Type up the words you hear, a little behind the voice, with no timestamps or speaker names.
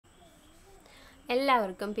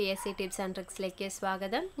എല്ലാവർക്കും PSC tips and ട്രിക്സിലേക്ക്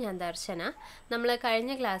സ്വാഗതം. ഞാൻ ദർശന. നമ്മൾ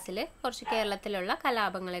കഴിഞ്ഞ ക്ലാസ്സിൽ കുറച്ച് കേരളത്തിലുള്ള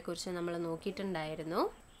കലാപങ്ങളെക്കുറിച്ച് നമ്മൾ നോക്കിയിട്ടുണ്ടായിരുന്നു.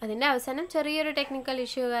 അതിൻ്റെ അവസാനം ചെറിയൊരു ടെക്നിക്കൽ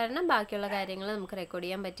ഇഷ്യൂ കാരണം ബാക്കിയുള്ള കാര്യങ്ങൾ നമുക്ക് റെക്കോർഡ്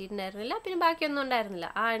ചെയ്യാൻ പറ്റിയിട്ടുണ്ടായിരുന്നില്ല. പിന്നെ ബാക്കിയൊന്നും ഉണ്ടായിരുന്നില്ല.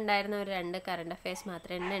 ഉണ്ടായിരുന്ന ഒരു 2 കറണ്ട് അഫയേഴ്സ്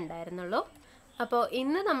മാത്രമേ ഉണ്ടായിരുന്നുള്ളൂ. അപ്പോൾ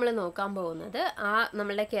ഇന്ന് നമ്മൾ നോക്കാൻ പോകുന്നത്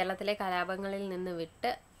നമ്മളുടെ കേരളത്തിലെ കലാപങ്ങളിൽ നിന്ന്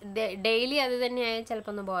വിട്ട് ഡെയിലി അത് തന്നെയായാൽ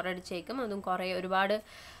ചിലപ്പോൾ ഒന്ന് ബോറടിച്ചേക്കും. അതും ഒരുപാട്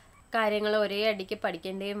കാര്യങ്ങൾ ഒരേ അടിക്ക്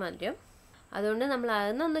പഠിക്കേണ്ടിയും വരും. അതുകൊണ്ട് നമ്മൾ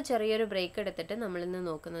അതിനൊന്ന് ചെറിയൊരു ബ്രേക്ക് എടുത്തിട്ട് നമ്മളിന്ന്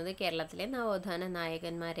നോക്കുന്നത് കേരളത്തിലെ നവോത്ഥാന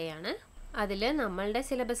നായകന്മാരെയാണ്. അതിൽ നമ്മളുടെ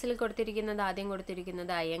സിലബസിൽ ആദ്യം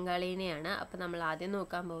കൊടുത്തിരിക്കുന്നത് അയ്യങ്കാളിനെയാണ്. അപ്പോൾ നമ്മൾ ആദ്യം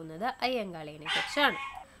നോക്കാൻ പോകുന്നത് അയ്യങ്കാളിനെ കുറിച്ചാണ്.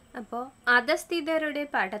 അപ്പോൾ അധസ്ഥിതരുടെ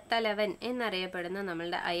പടത്തലവൻ എന്നറിയപ്പെടുന്ന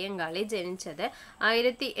നമ്മളുടെ അയ്യങ്കാളി ജനിച്ചത്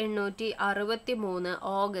 1863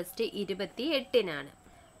 ഓഗസ്റ്റ് 28-നാണ്.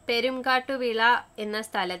 പെരുംകാട്ടുവിള എന്ന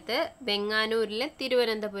സ്ഥലത്ത് വെങ്ങാനൂരിലെ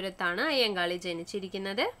തിരുവനന്തപുരത്താണ് അയ്യങ്കാളി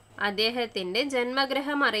ജനിച്ചിരിക്കുന്നത്. അദ്ദേഹത്തിന്റെ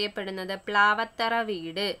ജന്മഗൃഹം അറിയപ്പെടുന്നത് പ്ലാവത്തറ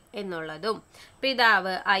വീട് എന്നുള്ളതും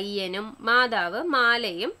പിതാവ് അയ്യനും മാതാവ്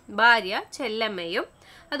മാലയും ഭാര്യ ചെല്ലമ്മയും.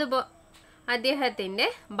 അതുപോലെ അദ്ദേഹത്തിന്റെ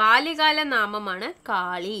ബാല്യകാല നാമമാണ്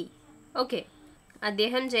കാളി.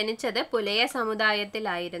 അദ്ദേഹം ജനിച്ചത് പുലയ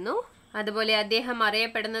സമുദായത്തിലായിരുന്നു. അതുപോലെ അദ്ദേഹം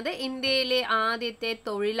അറിയപ്പെടുന്നത് ഇന്ത്യയിലെ ആദ്യത്തെ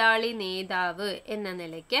തൊഴിലാളി നേതാവ് എന്ന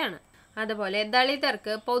നിലയ്ക്കാണ്. അതുപോലെ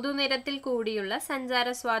ദളിതർക്ക് പൊതുനിരത്തിൽ കൂടിയുള്ള സഞ്ചാര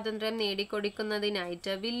സ്വാതന്ത്ര്യം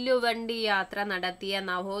നേടിക്കൊടുക്കുന്നതിനായിട്ട് വില്ലുവണ്ടി യാത്ര നടത്തിയ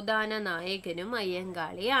നവോത്ഥാന നായകനും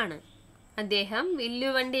അയ്യങ്കാളിയാണ്. അദ്ദേഹം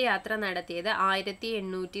വില്ലുവണ്ടി യാത്ര നടത്തിയത്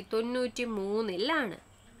 1893-ലാണ്.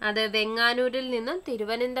 അത് വെങ്ങാനൂരിൽ നിന്നും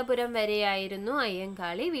തിരുവനന്തപുരം വരെയായിരുന്നു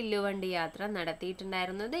അയ്യങ്കാളി വില്ലുവണ്ടി യാത്ര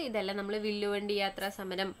നടത്തിയിട്ടുണ്ടായിരുന്നത്. ഇതെല്ലാം നമ്മൾ വില്ലുവണ്ടി യാത്രാ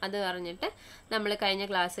സമരം അത് പറഞ്ഞിട്ട് നമ്മൾ കഴിഞ്ഞ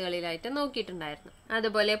ക്ലാസ്സുകളിലായിട്ട് നോക്കിയിട്ടുണ്ടായിരുന്നു.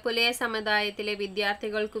 അതുപോലെ പുലയ സമുദായത്തിലെ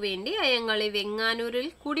വിദ്യാർത്ഥികൾക്ക് വേണ്ടി അയ്യങ്കാളി വെങ്ങാനൂരിൽ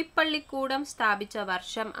കുടിപ്പള്ളിക്കൂടം സ്ഥാപിച്ച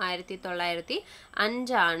വർഷം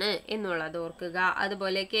 1905 എന്നുള്ളത് ഓർക്കുക.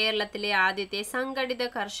 അതുപോലെ കേരളത്തിലെ ആദ്യത്തെ സംഘടിത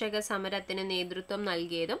കർഷക സമരത്തിന് നേതൃത്വം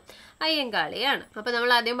നൽകിയതും അയ്യങ്കാളിയാണ്. അപ്പൊ നമ്മൾ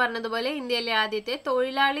ആദ്യം പറഞ്ഞതുപോലെ ഇന്ത്യയിലെ ആദ്യത്തെ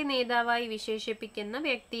തൊഴിലാളി നേതാവായി വിശേഷിപ്പിക്കുന്ന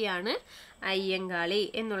വ്യക്തിയാണ് അയ്യങ്കാളി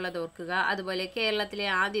എന്നുള്ളത് ഓർക്കുക. അതുപോലെ കേരളത്തിലെ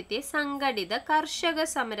ആദ്യത്തെ സംഘടിത കർഷക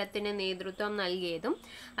സമരത്തിന് നേതൃത്വം നൽകിയതും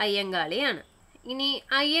അയ്യങ്കാളിയാണ്. ഇനി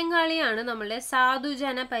അയ്യങ്കാളിയാണ് നമ്മളുടെ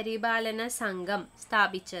സാധുജന പരിപാലന സംഘം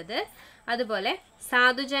സ്ഥാപിച്ചത്. അതുപോലെ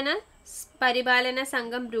സാധുജന പരിപാലന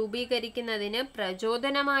സംഘം രൂപീകരിക്കുന്നതിന്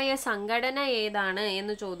പ്രചോദനമായ സംഘടന ഏതാണ്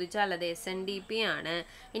എന്ന് ചോദിച്ചാൽ അത് SNDP ആണ്.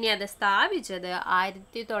 ഇനി അത് സ്ഥാപിച്ചത്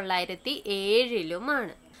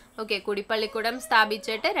 1907-ലുമാണ്. കുടിപ്പള്ളിക്കൂടം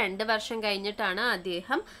സ്ഥാപിച്ചിട്ട് 2 വർഷം കഴിഞ്ഞിട്ടാണ്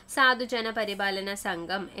അദ്ദേഹം സാധുജന പരിപാലന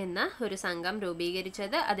സംഘം എന്ന ഒരു സംഘം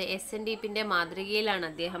രൂപീകരിച്ചത്. അത് SNDPന്റെ മാതൃകയിലാണ്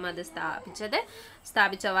അദ്ദേഹം അത് സ്ഥാപിച്ചത്.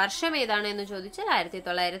 സ്ഥാപിച്ച വർഷം ഏതാണ് എന്ന് ചോദിച്ചാൽ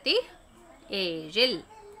 1907.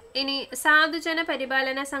 ഇനി സാധുജന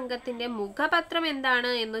പരിപാലന സംഘത്തിന്റെ മുഖപത്രം എന്താണ്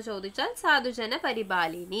എന്ന് ചോദിച്ചാൽ സാധുജന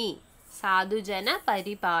പരിപാലിനി.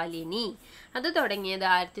 അത് തുടങ്ങിയത്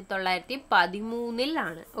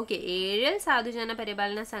 1913-ലാണ്. 7 സാധുജന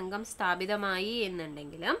പരിപാലന സംഘം സ്ഥാപിതമായി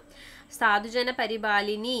എന്നുണ്ടെങ്കിലും സാധുജന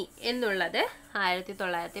പരിപാലിനി എന്നുള്ളത്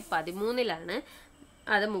 1913-ലാണ്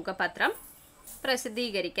അത് മുഖപത്രം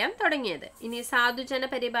പ്രസിദ്ധീകരിക്കാൻ തുടങ്ങിയത്. ഇനി സാധുജന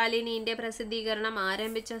പരിപാലിനിന്റെ പ്രസിദ്ധീകരണം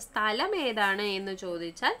ആരംഭിച്ച സ്ഥലം ഏതാണ് എന്ന്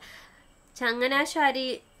ചോദിച്ചാൽ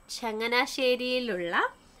ചങ്ങനാശ്ശേരിയിലുള്ള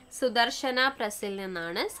സുദർശന പ്രസിൽ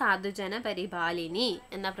നിന്നാണ് സാധുജന പരിപാലിനി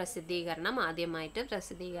എന്ന പ്രസിദ്ധീകരണം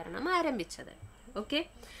ആരംഭിച്ചത്.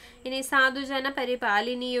 ഇനി സാധുജന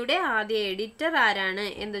പരിപാലിനിയുടെ ആദ്യ എഡിറ്റർ ആരാണ്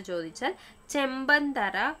എന്ന് ചോദിച്ചാൽ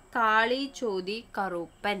ചെമ്പന്തറ കാളിചോതി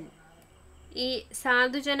കറുപ്പൻ. ഈ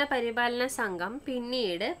സാധുജന പരിപാലന സംഘം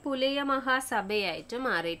പിന്നീട് പുലയ മഹാസഭയായിട്ട്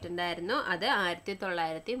മാറിയിട്ടുണ്ടായിരുന്നു. അത്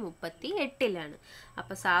 1938-ലാണ്.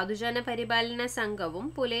 അപ്പൊ സാധുജന പരിപാലന സംഘവും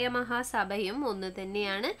പുലയ മഹാസഭയും ഒന്ന്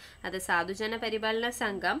തന്നെയാണ്. അത് സാധുജന പരിപാലന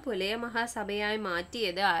സംഘം പുലയ മഹാസഭയായി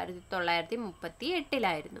മാറ്റിയത്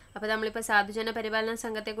 1938-ലായിരുന്നു. അപ്പൊ നമ്മളിപ്പോ സാധുജന പരിപാലന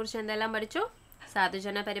സംഘത്തെ കുറിച്ച് എന്തെല്ലാം പഠിച്ചു?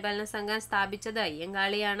 സാധുജന പരിപാലന സംഘം സ്ഥാപിച്ചത്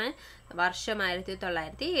അയ്യങ്കാളിയാണ്. വർഷം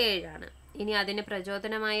 1907-ആണ്. ഇനി അതിന്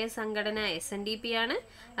പ്രചോദനമായ സംഘടന SNDP ആണ്.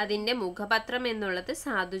 അതിന്റെ മുഖപത്രം എന്നുള്ളത്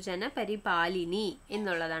സാധുജന പരിപാലിനി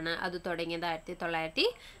എന്നുള്ളതാണ്. അത് തുടങ്ങിയത്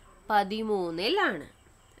 1913-ലാണ്.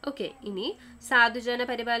 ഇനി സാധുജന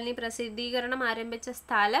പരിപാലിനി പ്രസിദ്ധീകരണം ആരംഭിച്ച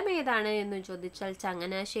സ്ഥലം ഏതാണ് എന്ന് ചോദിച്ചാൽ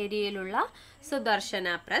ചങ്ങനാശ്ശേരിയിലുള്ള സുദർശന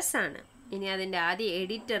പ്രസ് ആണ്. ഇനി അതിന്റെ ആദ്യ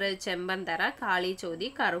എഡിറ്റർ ചെമ്പന്തറ കാളിചോതി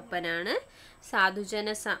കറുപ്പനാണ്. സാധുജന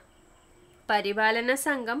പരിപാലന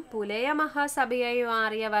സംഘം പുലയ മഹാസഭയായി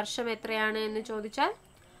മാറിയ വർഷം എത്രയാണ് എന്ന് ചോദിച്ചാൽ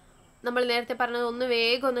നമ്മൾ നേരത്തെ പറഞ്ഞത് ഒന്ന്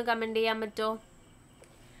വേഗം കമന്റ് ചെയ്യാൻ പറ്റുമോ?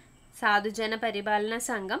 സാധുജന പരിപാലന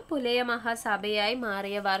സംഘം പുലയ മഹാസഭയായി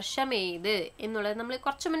മാറിയ വർഷം ഏത് എന്നുള്ളത് നമ്മൾ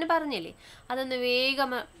കുറച്ചു മുന്നേ പറഞ്ഞില്ലേ? അതൊന്ന്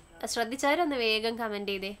വേഗം ശ്രദ്ധിച്ചവരൊന്ന് വേഗം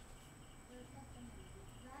കമന്റ് ചെയ്തേ.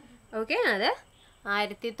 ഓക്കെ, അത്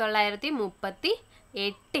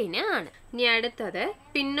 1938 ആണ്. ഇനി അടുത്തത്,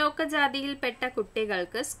 പിന്നോക്ക ജാതിയിൽപ്പെട്ട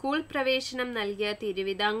കുട്ടികൾക്ക് സ്കൂൾ പ്രവേശനം നൽകിയ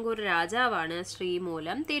തിരുവിതാംകൂർ രാജാവാണ്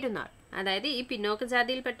ശ്രീമൂലം തിരുനാൾ. അതായത് ഈ പിന്നോക്ക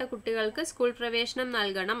ജാതിയിൽപ്പെട്ട കുട്ടികൾക്ക് സ്കൂൾ പ്രവേശനം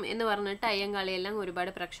നൽകണം എന്ന് പറഞ്ഞിട്ട് അയ്യങ്കാളിയെല്ലാം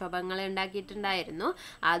ഒരുപാട് പ്രക്ഷോഭങ്ങൾ ഉണ്ടാക്കിയിട്ടുണ്ടായിരുന്നു.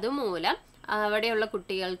 അതുമൂലം അവിടെയുള്ള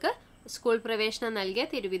കുട്ടികൾക്ക് സ്കൂൾ പ്രവേശനം നൽകിയ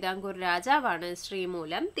തിരുവിതാംകൂർ രാജാവാണ്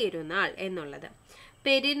ശ്രീമൂലം തിരുനാൾ എന്നുള്ളത്.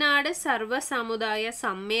 പെരിനാട് സർവ്വസമുദായ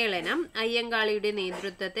സമ്മേളനം അയ്യങ്കാളിയുടെ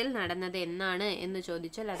നേതൃത്വത്തിൽ നടന്നത് എന്നാണ് എന്ന്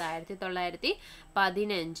ചോദിച്ചാൽ അത്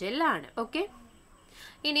 1915 ഓക്കെ.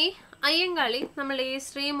 ഇനി അയ്യങ്കാളി നമ്മൾ ഈ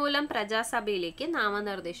ശ്രീമൂലം പ്രജാസഭയിലേക്ക്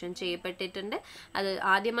നാമനിർദ്ദേശം ചെയ്യപ്പെട്ടിട്ടുണ്ട്. അത്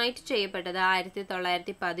ആദ്യമായിട്ട് ചെയ്യപ്പെട്ടത്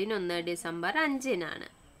 1911 ഡിസംബർ 5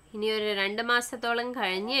 ഇനി ഒരു 2 മാസത്തോളം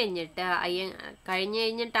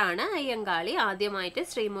കഴിഞ്ഞിട്ടാണ് അയ്യങ്കാളി ആദ്യമായിട്ട്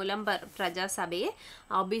ശ്രീമൂലം പ്രജാസഭയെ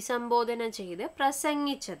അഭിസംബോധന ചെയ്ത്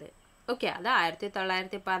പ്രസംഗിച്ചത്. ഓക്കെ, അത്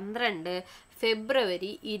 1912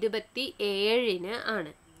 ഫെബ്രുവരി 27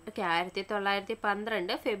 ആണ്. ഓക്കെ,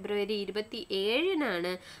 1912 ഫെബ്രുവരി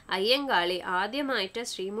 27 അയ്യങ്കാളി ആദ്യമായിട്ട്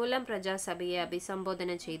ശ്രീമൂലം പ്രജാസഭയെ അഭിസംബോധന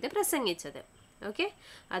ചെയ്ത് പ്രസംഗിച്ചത്. ഓക്കെ,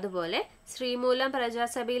 അതുപോലെ ശ്രീമൂലം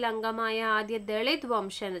പ്രജാസഭയിൽ അംഗമായ ആദ്യ ദളിത്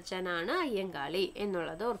വംശജനാണ് അയ്യങ്കാളി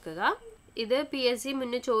എന്നുള്ളത് ഓർക്കുക. ഇത് PSC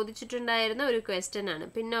മുന്നേ ചോദിച്ചിട്ടുണ്ടായിരുന്ന ഒരു ക്വസ്റ്റ്യൻ ആണ്.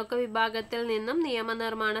 പിന്നോക്ക വിഭാഗത്തിൽ നിന്നും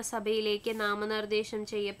നിയമനിർമ്മാണ സഭയിലേക്ക് നാമനിർദ്ദേശം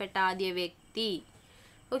ചെയ്യപ്പെട്ട ആദ്യ വ്യക്തി.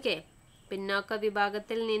 ഓക്കെ, പിന്നോക്ക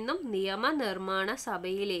വിഭാഗത്തിൽ നിന്നും നിയമനിർമ്മാണ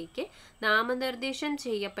സഭയിലേക്ക് നാമനിർദ്ദേശം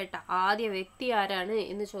ചെയ്യപ്പെട്ട ആദ്യ വ്യക്തി ആരാണ്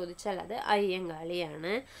എന്ന് ചോദിച്ചാൽ അത്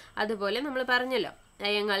അയ്യങ്കാളിയാണ്. അതുപോലെ നമ്മൾ പറഞ്ഞല്ലോ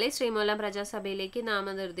അയ്യങ്കാളി ശ്രീമൂലം പ്രജാസഭയിലേക്ക്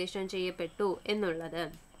നാമനിർദ്ദേശം ചെയ്യപ്പെട്ടു എന്നുള്ളത്.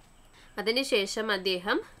 അതിനുശേഷം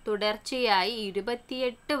അദ്ദേഹം തുടർച്ചയായി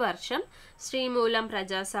 28 വർഷം ശ്രീമൂലം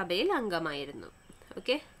പ്രജാസഭയിൽ അംഗമായിരുന്നു.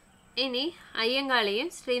 ഓക്കെ, ഇനി അയ്യങ്കാളിയും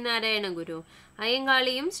ശ്രീനാരായണ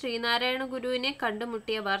ഗുരുവിനെ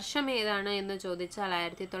കണ്ടുമുട്ടിയ വർഷം ഏതാണ് എന്ന് ചോദിച്ചാൽ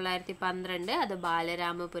 1912 അത്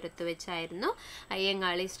ബാലരാമപുരത്ത് വെച്ചായിരുന്നു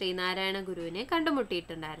അയ്യങ്കാളി ശ്രീനാരായണ ഗുരുവിനെ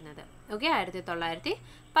കണ്ടുമുട്ടിയിട്ടുണ്ടായിരുന്നത്. ഓക്കെ,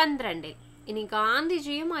 1912. ഇനി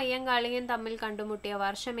ഗാന്ധിജിയും അയ്യങ്കാളിയും തമ്മിൽ കണ്ടുമുട്ടിയ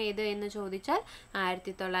വർഷം ഏത് എന്ന് ചോദിച്ചാൽ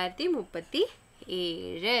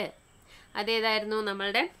 1937. അതേതായിരുന്നു?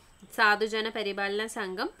 നമ്മളുടെ സാധുജന പരിപാലന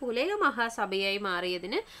സംഘം പുലയ മഹാസഭയായി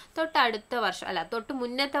മാറിയതിന് തൊട്ട്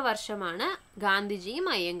മുന്നത്തെ വർഷമാണ് ഗാന്ധിജിയും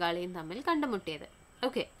അയ്യങ്കാളിയും തമ്മിൽ കണ്ടുമുട്ടിയത്.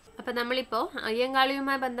 ഓക്കെ, അപ്പൊ നമ്മളിപ്പോ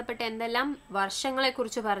അയ്യങ്കാളിയുമായി ബന്ധപ്പെട്ട എന്തെല്ലാം വർഷങ്ങളെ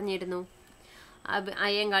കുറിച്ച് പറഞ്ഞിരുന്നു?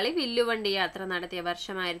 അയ്യങ്കാളി വില്ലുവണ്ടി യാത്ര നടത്തിയ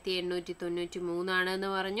വർഷം 1893 എന്ന്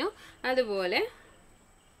പറഞ്ഞു. അതുപോലെ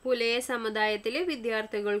പുലയ സമുദായത്തിലെ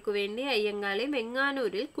വിദ്യാർത്ഥികൾക്ക് വേണ്ടി അയ്യങ്കാളി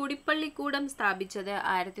വെങ്ങാനൂരിൽ കുടിപ്പള്ളിക്കൂടം സ്ഥാപിച്ചത്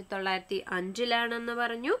 1905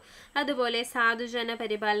 പറഞ്ഞു. അതുപോലെ സാധുജന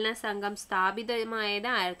പരിപാലന സംഘം സ്ഥാപിതമായത്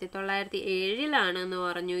 1907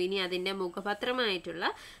 പറഞ്ഞു. ഇനി അതിന്റെ മുഖപത്രമായിട്ടുള്ള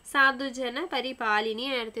സാധുജന പരിപാലിനി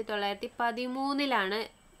 1913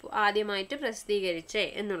 ആദ്യമായിട്ട് പ്രസിദ്ധീകരിച്ചേ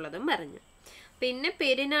എന്നുള്ളതും പറഞ്ഞു. പിന്നെ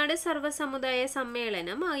പെരിനാട് സർവ്വസമുദായ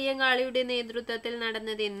സമ്മേളനം അയ്യങ്കാളിയുടെ നേതൃത്വത്തിൽ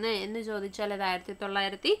നടന്നത് എന്ന് ചോദിച്ചാൽ അത്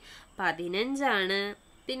 1915.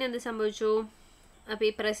 പിന്നെന്ത് സംഭവിച്ചു? അപ്പൊ ഈ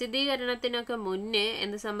പ്രസിദ്ധീകരണത്തിനൊക്കെ മുന്നേ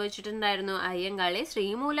എന്ത് സംഭവിച്ചിട്ടുണ്ടായിരുന്നു? അയ്യങ്കാളി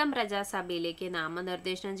ശ്രീമൂലം പ്രജാസഭയിലേക്ക്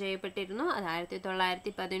നാമനിർദ്ദേശം ചെയ്യപ്പെട്ടിരുന്നു. അത്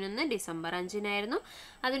 1911 ഡിസംബർ 5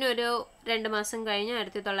 അതിനൊരു 2 മാസം കഴിഞ്ഞ്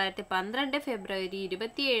 1912 ഫെബ്രുവരി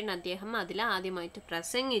 27 അദ്ദേഹം അതിൽ ആദ്യമായിട്ട്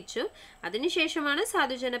പ്രസംഗിച്ചു. അതിനുശേഷമാണ്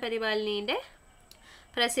സാധുജന പരിപാലനീന്റെ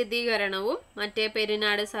പ്രസിദ്ധീകരണവും മറ്റേ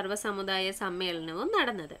പെരിനാട് സർവ്വസമുദായ സമ്മേളനവും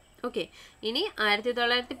നടന്നത്. ഓക്കെ, ഇനി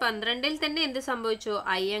 1912 തന്നെ എന്ത് സംഭവിച്ചു?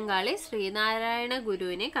 അയ്യങ്കാളി ശ്രീനാരായണ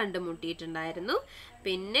ഗുരുവിനെ കണ്ടുമുട്ടിയിട്ടുണ്ടായിരുന്നു.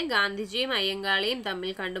 പിന്നെ ഗാന്ധിജിയും അയ്യങ്കാളിയും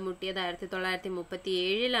തമ്മിൽ കണ്ടുമുട്ടിയത്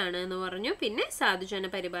 1937 എന്ന് പറഞ്ഞു. പിന്നെ സാധുജന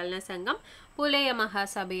പരിപാലന സംഘം പുലയ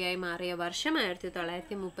മഹാസഭയായി മാറിയ വർഷം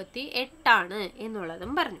 1938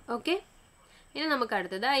 എന്നുള്ളതും പറഞ്ഞു. ഓക്കെ, ഇനി നമുക്ക്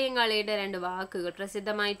അടുത്തത് അയ്യങ്കാളിയുടെ 2 വാക്കുകൾ,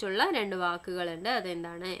 പ്രസിദ്ധമായിട്ടുള്ള 2 വാക്കുകളുണ്ട്.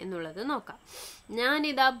 അതെന്താണ് എന്നുള്ളത് നോക്കാം.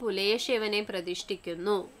 ഞാനിതാ പുലയ ശിവനെ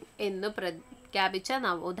പ്രതിഷ്ഠിക്കുന്നു എന്ന് പ്രഖ്യാപിച്ച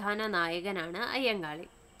നവോത്ഥാന നായകനാണ് അയ്യങ്കാളി.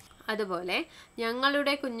 അതുപോലെ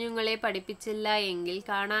ഞങ്ങളുടെ കുഞ്ഞുങ്ങളെ പഠിപ്പിച്ചില്ല എങ്കിൽ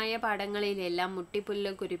കാണായ പാഠങ്ങളിലെല്ലാം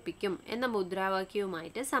മുട്ടിപ്പുല്ല് കുരിപ്പിക്കും എന്ന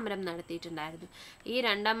മുദ്രാവാക്യവുമായിട്ട് സമരം നടത്തിയിട്ടുണ്ടായിരുന്നു. ഈ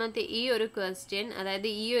രണ്ടാമത്തെ ഈ ഒരു ക്വസ്റ്റ്യൻ, അതായത്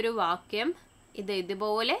ഈ ഒരു വാക്യം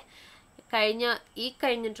ഇതുപോലെ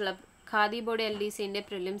കഴിഞ്ഞിട്ടുള്ള ഖാദി ബോർഡ് LDCന്റെ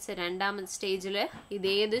പ്രിലിംസ് 2ാം സ്റ്റേജിൽ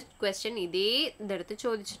ഇതെടുത്ത്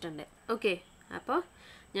ചോദിച്ചിട്ടുണ്ട്. ഓക്കെ, അപ്പോൾ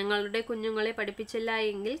ഞങ്ങളുടെ കുഞ്ഞുങ്ങളെ പഠിപ്പിച്ചില്ല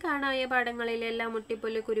എങ്കിൽ കാണായ പാഠങ്ങളിലെല്ലാം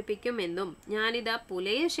മുട്ടിപ്പുല്ല് കുരിപ്പിക്കുമെന്നും ഞാനിതാ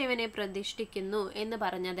പുലയ ശിവനെ പ്രതിഷ്ഠിക്കുന്നു എന്ന്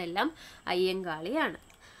പറഞ്ഞതെല്ലാം അയ്യങ്കാളിയാണ്.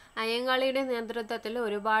 അയ്യങ്കാളിയുടെ നേതൃത്വത്തിൽ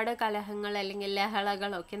ഒരുപാട് കലഹങ്ങൾ അല്ലെങ്കിൽ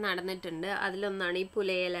ലഹളകളൊക്കെ നടന്നിട്ടുണ്ട്. അതിലൊന്നാണ് ഈ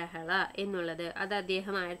പുലയ ലഹള എന്നുള്ളത്. അത്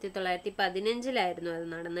അദ്ദേഹം 1915 അത്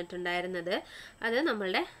നടന്നിട്ടുണ്ടായിരുന്നത്. അത്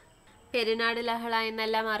നമ്മളുടെ പെരുന്നാട് ലഹള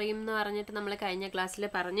എന്നെല്ലാം അറിയും എന്ന് പറഞ്ഞിട്ട് നമ്മൾ കഴിഞ്ഞ ക്ലാസ്സിൽ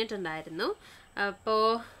പറഞ്ഞിട്ടുണ്ടായിരുന്നു. അപ്പോൾ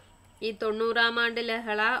ഈ 90-ാം ആണ്ട്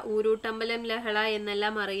ലഹള, ഊരൂട്ടമ്പലം ലഹള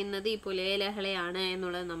എന്നെല്ലാം അറിയുന്നത് ഈ പുലയ ലഹളയാണ്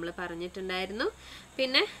എന്നുള്ളത് നമ്മൾ പറഞ്ഞിട്ടുണ്ടായിരുന്നു.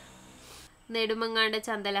 പിന്നെ നെടുമങ്ങാട്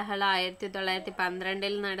ചന്തലഹള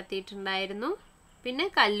 1912 നടത്തിയിട്ടുണ്ടായിരുന്നു. പിന്നെ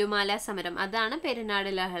കല്ലുമാല സമരം, അതാണ് പെരുന്നാട്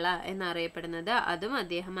ലഹള എന്നറിയപ്പെടുന്നത്. അതും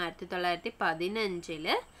അദ്ദേഹം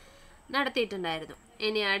 1915 നടത്തിയിട്ടുണ്ടായിരുന്നു.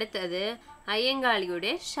 ഇനി അടുത്തത്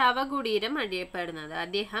അയ്യങ്കാളിയുടെ ശവകുടീരം അറിയപ്പെടുന്നത്.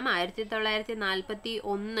 അദ്ദേഹം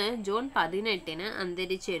 1941 ജൂൺ 18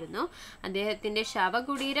 അന്തരിച്ചിരുന്നു. അദ്ദേഹത്തിന്റെ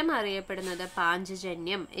ശവകുടീരം അറിയപ്പെടുന്നത്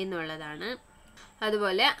പാഞ്ചജന്യം എന്നുള്ളതാണ്.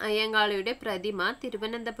 അതുപോലെ അയ്യങ്കാളിയുടെ പ്രതിമ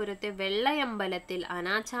തിരുവനന്തപുരത്തെ വെള്ളയമ്പലത്തിൽ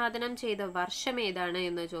അനാച്ഛാദനം ചെയ്ത വർഷം ഏതാണ്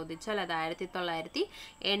എന്ന് ചോദിച്ചാൽ അത്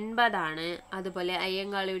 1980. അതുപോലെ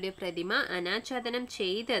അയ്യങ്കാളിയുടെ പ്രതിമ അനാച്ഛാദനം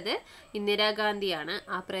ചെയ്തത് ഇന്ദിരാഗാന്ധിയാണ്.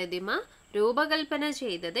 ആ പ്രതിമ രൂപകൽപ്പന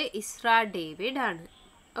ചെയ്തത് ഇസ്രാ ഡേവിഡ് ആണ്.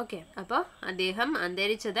 ഓക്കെ, അപ്പോൾ അദ്ദേഹം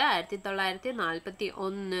അന്തരിച്ചത്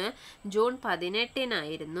 1941 ജൂൺ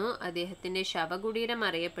 18 അദ്ദേഹത്തിന്റെ ശവകുടീരം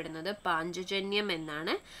അറിയപ്പെടുന്നത് പാഞ്ചജന്യം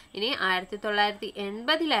എന്നാണ്. ഇനി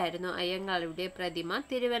 1980 അയ്യങ്കാളിയുടെ പ്രതിമ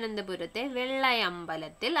തിരുവനന്തപുരത്തെ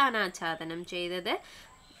വെള്ളയമ്പലത്തിൽ അനാച്ഛാദനം ചെയ്തത്.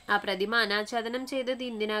 ആ പ്രതിമ അനാച്ഛാദനം ചെയ്തത്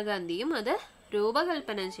ഇന്ദിരാഗാന്ധിയും അത്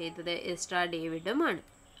രൂപകൽപ്പന ചെയ്തത് ഇസ്രാ ഡേവിഡുമാണ്.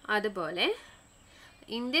 അതുപോലെ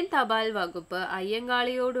ഇന്ത്യൻ തപാൽ വകുപ്പ്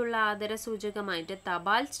അയ്യങ്കാളിയോടുള്ള ആദരസൂചകമായിട്ട്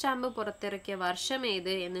തപാൽ സ്റ്റാമ്പ് പുറത്തിറക്കിയ വർഷം ഏത്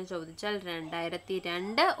എന്ന് ചോദിച്ചാൽ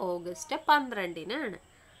 2002 ഓഗസ്റ്റ് 12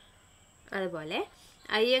 അതുപോലെ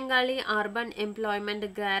Ayyankali urban employment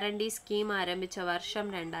guarantee scheme ആരംഭിച്ച വർഷം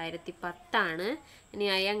 2010 ഇനി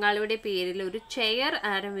അയ്യങ്കാളിയുടെ പേരിൽ ഒരു ചെയർ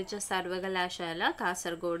ആരംഭിച്ച സർവകലാശാല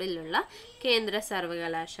കാസർഗോഡിലുള്ള കേന്ദ്ര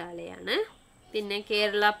സർവകലാശാലയാണ്. പിന്നെ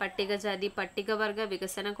കേരള പട്ടികജാതി പട്ടികവർഗ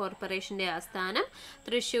വികസന കോർപ്പറേഷന്റെ ആസ്ഥാനം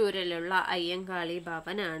തൃശ്ശൂരിലുള്ള അയ്യങ്കാളി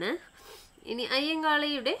ഭവനാണ്. ഇനി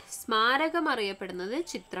അയ്യങ്കാളിയുടെ സ്മാരകം അറിയപ്പെടുന്നത്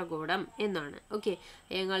ചിത്രകൂടം എന്നാണ്. ഓക്കെ,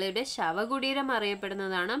 അയ്യങ്കാളിയുടെ ശവകുടീരം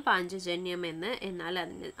അറിയപ്പെടുന്നതാണ് പാഞ്ചജന്യം എന്ന്, എന്നാൽ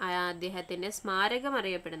അദ്ദേഹത്തിന്റെ സ്മാരകം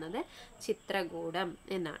അറിയപ്പെടുന്നത് ചിത്രകൂടം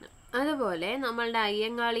എന്നാണ്. അതുപോലെ നമ്മളുടെ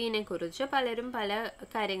അയ്യങ്കാളിനെ കുറിച്ച് പലരും പല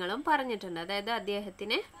കാര്യങ്ങളും പറഞ്ഞിട്ടുണ്ട്. അതായത്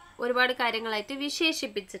അദ്ദേഹത്തിനെ ഒരുപാട് കാര്യങ്ങളായിട്ട്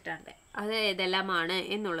വിശേഷിപ്പിച്ചിട്ടുണ്ട്. അത് ഏതെല്ലാമാണ്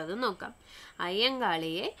എന്നുള്ളത് നോക്കാം.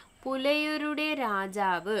 അയ്യങ്കാളിയെ പുലയരുടെ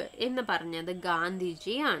രാജാവ് എന്ന് പറഞ്ഞത്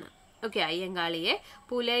ഗാന്ധിജിയാണ്. ഓക്കെ, അയ്യങ്കാളിയെ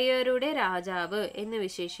പുലയരുടെ രാജാവ് എന്ന്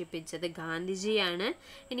വിശേഷിപ്പിച്ചത് ഗാന്ധിജിയാണ്.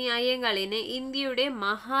 ഇനി അയ്യങ്കാളിനെ ഇന്ത്യയുടെ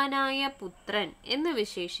മഹാനായ പുത്രൻ എന്ന്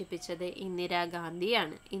വിശേഷിപ്പിച്ചത്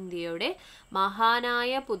ഇന്ദിരാഗാന്ധിയാണ്. ഇന്ത്യയുടെ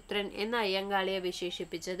മഹാനായ പുത്രൻ എന്ന് അയ്യങ്കാളിയെ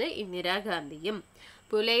വിശേഷിപ്പിച്ചത് ഇന്ദിരാഗാന്ധിയും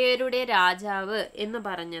പുലയരുടെ രാജാവ് എന്ന്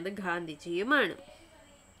പറഞ്ഞത് ഗാന്ധിജിയുമാണ്.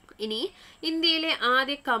 ഇനി ഇന്ത്യയിലെ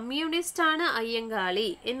ആദ്യ കമ്മ്യൂണിസ്റ്റ് ആണ് അയ്യങ്കാളി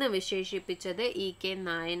എന്ന് വിശേഷിപ്പിച്ചത് EK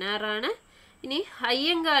നായനാറാണ്. ഇനി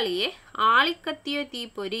അയ്യങ്കാളിയെ ആളിക്കത്തിയ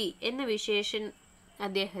തീപ്പൊരി എന്ന വിശേഷൻ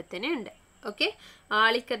അദ്ദേഹത്തിന് ഉണ്ട്. ഓക്കെ,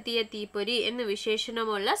 ആളിക്കത്തിയ തീപ്പൊരി എന്ന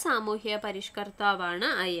വിശേഷണമുള്ള സാമൂഹ്യ പരിഷ്കർത്താവാണ്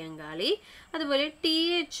അയ്യങ്കാളി. അതുപോലെ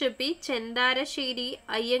THP ചെന്താരശ്ശേരി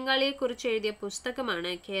അയ്യങ്കാളിയെ കുറിച്ച് എഴുതിയ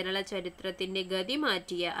പുസ്തകമാണ് കേരള ചരിത്രത്തിന്റെ ഗതി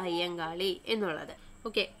മാറ്റിയ അയ്യങ്കാളി എന്നുള്ളത്.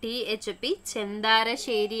 ഓക്കെ, THP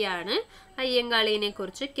ചെന്താരശ്ശേരിയാണ് അയ്യങ്കാളിനെ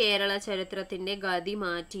കുറിച്ച് കേരള ചരിത്രത്തിന്റെ ഗതി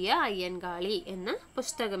മാറ്റിയ അയ്യങ്കാളി എന്ന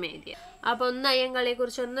പുസ്തകം എഴുതിയത്. അപ്പൊ ഒന്ന് അയ്യങ്കാളിയെ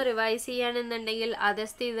കുറിച്ച് ഒന്ന് റിവൈസ് ചെയ്യാനെന്നുണ്ടെങ്കിൽ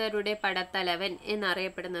അധസ്ഥിതരുടെ പടത്തലവൻ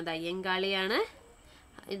എന്നറിയപ്പെടുന്നത് അയ്യങ്കാളിയാണ്.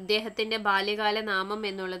 ഇദ്ദേഹത്തിന്റെ ബാല്യകാല നാമം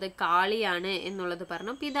എന്നുള്ളത് കാളിയാണ് എന്നുള്ളത്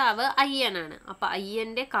പറഞ്ഞു. പിതാവ് അയ്യനാണ്. അപ്പൊ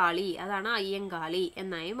അയ്യന്റെ കാളി, അതാണ് അയ്യങ്കാളി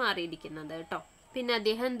എന്നായി മാറിയിരിക്കുന്നത് കേട്ടോ. പിന്നെ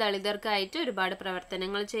അദ്ദേഹം ദളിതർക്കായിട്ട് ഒരുപാട്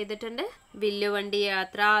പ്രവർത്തനങ്ങൾ ചെയ്തിട്ടുണ്ട്. വില്ലുവണ്ടി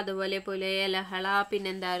യാത്ര, അതുപോലെ പുലയ ലഹള,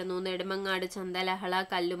 പിന്നെന്തായിരുന്നു നെടുമങ്ങാട് ചന്തലഹള,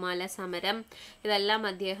 കല്ലുമാല സമരം, ഇതെല്ലാം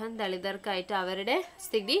അദ്ദേഹം ദളിതർക്കായിട്ട് അവരുടെ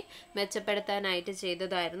സ്ഥിതി മെച്ചപ്പെടുത്താനായിട്ട്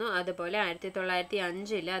ചെയ്തതായിരുന്നു. അതുപോലെ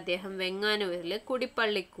 1905 അദ്ദേഹം വെങ്ങാനൂരിൽ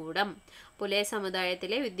കുടിപ്പള്ളിക്കൂടം, പുലയ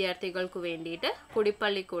സമുദായത്തിലെ വിദ്യാർത്ഥികൾക്ക് വേണ്ടിയിട്ട്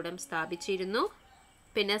കുടിപ്പള്ളിക്കൂടം സ്ഥാപിച്ചിരുന്നു.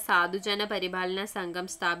 പിന്നെ സാധുജന പരിപാലന സംഘം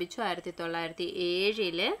സ്ഥാപിച്ചു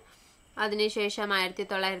 1907. അതിനുശേഷം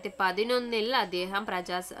 1911 അദ്ദേഹം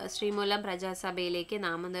ശ്രീമൂലം പ്രജാസഭയിലേക്ക്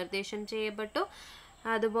നാമനിർദ്ദേശം ചെയ്യപ്പെട്ടു.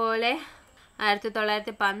 അതുപോലെ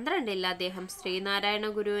 1912 അദ്ദേഹം ശ്രീനാരായണ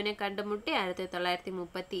ഗുരുവിനെ കണ്ടുമുട്ടി.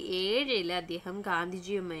 1937 അദ്ദേഹം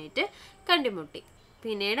ഗാന്ധിജിയുമായിട്ട് കണ്ടുമുട്ടി.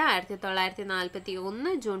 പിന്നീട്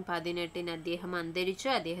 1941 ജൂൺ 18 അദ്ദേഹം അന്തരിച്ചു.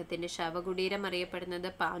 അദ്ദേഹത്തിന്റെ ശവകുടീരം അറിയപ്പെടുന്നത്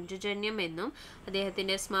പാഞ്ചജന്യം എന്നും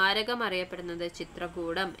അദ്ദേഹത്തിന്റെ സ്മാരകം അറിയപ്പെടുന്നത്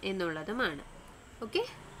ചിത്രകൂടം എന്നുള്ളതുമാണ്. ഓക്കെ,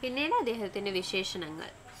 പിന്നീട് അദ്ദേഹത്തിന്റെ വിശേഷണങ്ങൾ.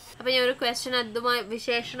 അപ്പൊ ഞാൻ ഒരു ക്വസ്റ്റ്യൻ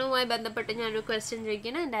വിശേഷണവുമായി ബന്ധപ്പെട്ട് ഞാനൊരു ക്വസ്റ്റ്യൻ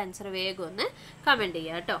ചോദിക്കണം. എൻ്റെ ആൻസർ വേഗം ഒന്ന് കമന്റ്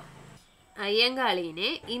ചെയ്യാം കേട്ടോ. അയ്യങ്കാളിനെ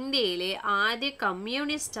ഇന്ത്യയിലെ ആദ്യ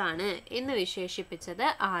കമ്മ്യൂണിസ്റ്റ് ആണ് എന്ന് വിശേഷിപ്പിച്ചത്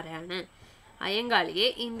ആരാണ്? അയ്യങ്കാളിയെ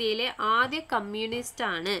ഇന്ത്യയിലെ ആദ്യ കമ്മ്യൂണിസ്റ്റ്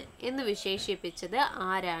ആണ് എന്ന് വിശേഷിപ്പിച്ചത്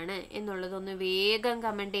ആരാണ് എന്നുള്ളതൊന്ന് വേഗം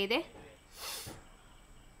കമന്റ് ചെയ്തേ.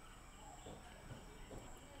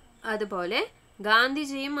 അതുപോലെ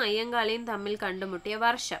ഗാന്ധിജിയും അയ്യങ്കാളിയും തമ്മിൽ കണ്ടുമുട്ടിയ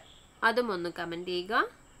വർഷം അതും ഒന്ന് കമന്റ് ചെയ്യുക.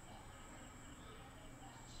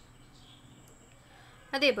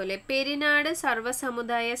 അതേപോലെ പെരിനാട്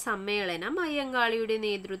സർവ്വസമുദായ സമ്മേളനം അയ്യങ്കാളിയുടെ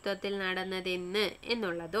നേതൃത്വത്തിൽ നടന്നതെന്ന്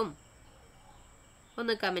എന്നുള്ളതും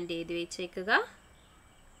ഒന്ന് കമന്റ് ചെയ്ത് വെച്ചേക്കുക.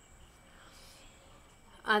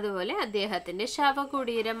 അതുപോലെ അദ്ദേഹത്തിന്റെ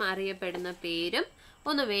ശവകുടീരം അറിയപ്പെടുന്ന പേരും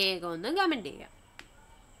ഒന്ന് വേഗം ഒന്ന് കമന്റ് ചെയ്യാം.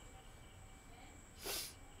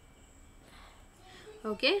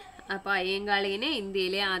 ഓക്കെ, അപ്പോൾ അയ്യങ്കാളിനെ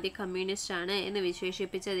ഇന്ത്യയിലെ ആദ്യ കമ്മ്യൂണിസ്റ്റ് ആണ് എന്ന്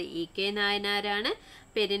വിശേഷിപ്പിച്ചത് EK നായനാരാണ്.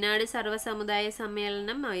 പെരിനാട് സർവ്വസമുദായ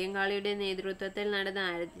സമ്മേളനം അയ്യങ്കാളിയുടെ നേതൃത്വത്തിൽ നടന്ന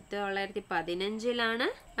 1915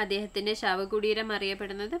 അദ്ദേഹത്തിന്റെ ശവകുടീരം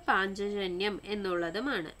അറിയപ്പെടുന്നത് പാഞ്ചജന്യം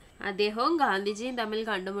എന്നുള്ളതുമാണ്. അദ്ദേഹവും ഗാന്ധിജിയും തമ്മിൽ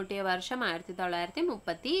കണ്ടുമുട്ടിയ വർഷം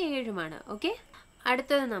 1937. ഓക്കെ,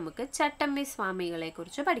 അടുത്തത് നമുക്ക് ചട്ടമ്പി സ്വാമികളെ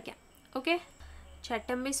കുറിച്ച് പഠിക്കാം. ഓക്കെ,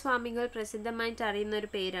 ചട്ടമ്പി സ്വാമികൾ പ്രസിദ്ധമായിട്ട് അറിയുന്ന ഒരു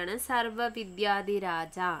പേരാണ്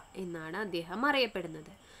സർവവിദ്യാധിരാജ എന്നാണ് അദ്ദേഹം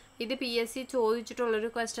അറിയപ്പെടുന്നത്. ഇത് PSC ചോദിച്ചിട്ടുള്ളൊരു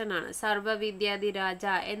ക്വസ്റ്റ്യൻ ആണ്. സർവവിദ്യാധിരാജ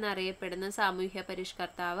എന്നറിയപ്പെടുന്ന സാമൂഹ്യ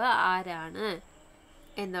പരിഷ്കർത്താവ് ആരാണ്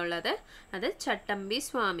എന്നുള്ളത് അത് ചട്ടമ്പി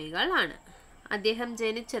സ്വാമികൾ ആണ്. അദ്ദേഹം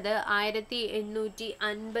ജനിച്ചത്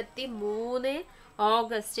 1853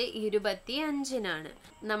 ഓഗസ്റ്റ് 25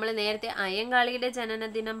 നമ്മൾ നേരത്തെ അയ്യങ്കാളിയുടെ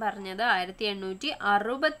ജനനദിനം പറഞ്ഞത്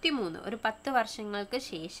 1863. ഒരു 10 വർഷങ്ങൾക്ക്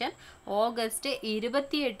ശേഷം ഓഗസ്റ്റ്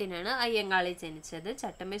 28 അയ്യങ്കാളി ജനിച്ചത്.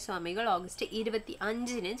 ചട്ടമ്പി സ്വാമികൾ ഓഗസ്റ്റ്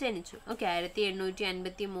 25 ജനിച്ചു. ഓക്കെ,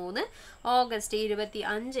 1853 ഓഗസ്റ്റ്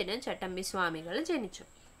 25 ചട്ടമ്പി സ്വാമികൾ ജനിച്ചു.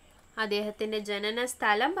 അദ്ദേഹത്തിന്റെ ജനന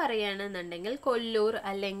സ്ഥലം പറയുകയാണെന്നുണ്ടെങ്കിൽ കൊല്ലൂർ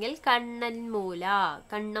അല്ലെങ്കിൽ കണ്ണമ്മൂല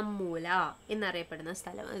എന്നറിയപ്പെടുന്ന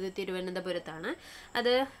സ്ഥലം. അത് തിരുവനന്തപുരത്താണ്.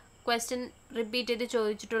 അത് ക്വസ്റ്റ്യൻ റിപ്പീറ്റ് ചെയ്ത്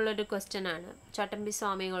ചോദിച്ചിട്ടുള്ളൊരു ക്വസ്റ്റ്യൻ ആണ്. ചട്ടമ്പി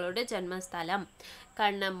സ്വാമികളുടെ ജന്മസ്ഥലം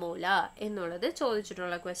കണ്ണമ്മൂല എന്നുള്ളത്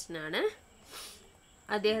ചോദിച്ചിട്ടുള്ള ക്വസ്റ്റ്യൻ ആണ്.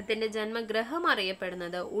 അദ്ദേഹത്തിന്റെ ജന്മഗൃഹം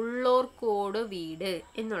അറിയപ്പെടുന്നത് ഉള്ളൂർക്കോട് വീട്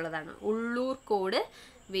എന്നുള്ളതാണ്. ഉള്ളൂർക്കോട്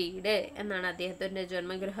വീട് എന്നാണ് അദ്ദേഹത്തിന്റെ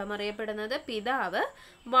ജന്മഗൃഹം അറിയപ്പെടുന്നത്. പിതാവ്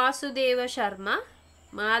വാസുദേവ ശർമ്മ,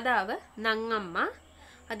 മാതാവ് നങ്ങമ്മ.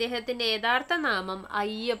 അദ്ദേഹത്തിന്റെ യഥാർത്ഥ നാമം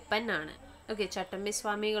അയ്യപ്പൻ ആണ്. ഓക്കെ, ചട്ടമ്പി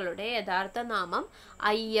സ്വാമികളുടെ യഥാർത്ഥ നാമം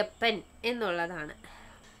അയ്യപ്പൻ എന്നുള്ളതാണ്.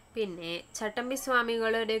 പിന്നെ ചട്ടമ്പി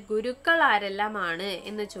സ്വാമികളുടെ ഗുരുക്കൾ ആരെല്ലാമാണ്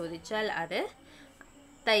എന്ന് ചോദിച്ചാൽ അത്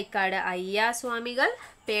തൈക്കാട് അയ്യാസ്വാമികൾ,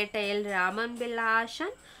 പേട്ടയിൽ രാമൻപിള്ള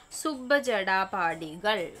ആശാൻ,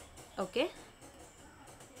 സുബ്ബജടാപാടികൾ. ഓക്കെ,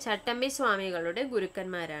 ചട്ടമ്പി സ്വാമികളുടെ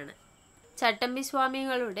ഗുരുക്കന്മാരാണ്. ചട്ടമ്പി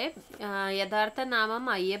സ്വാമികളുടെ യഥാർത്ഥ നാമം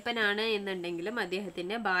അയ്യപ്പനാണ് എന്നുണ്ടെങ്കിലും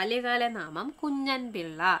അദ്ദേഹത്തിന്റെ ബാല്യകാല നാമം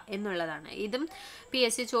കുഞ്ഞൻപിള്ള എന്നുള്ളതാണ്. ഇതും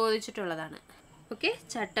PSC ചോദിച്ചിട്ടുള്ളതാണ്. ഓക്കെ,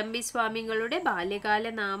 ചട്ടമ്പി സ്വാമികളുടെ ബാല്യകാല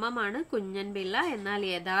നാമമാണ് കുഞ്ഞൻപിള്ള. എന്നാൽ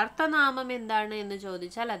യഥാർത്ഥ നാമം എന്താണ് എന്ന്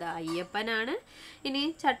ചോദിച്ചാൽ അത് അയ്യപ്പനാണ്. ഇനി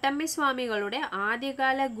ചട്ടമ്പി സ്വാമികളുടെ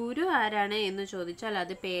ആദ്യകാല ഗുരു ആരാണ് എന്ന് ചോദിച്ചാൽ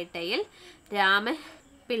അത് പേട്ടയിൽ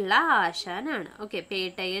രാമൻപിള്ള ആശാനാണ്. ഓക്കെ,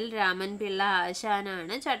 പേട്ടയിൽ രാമൻപിള്ള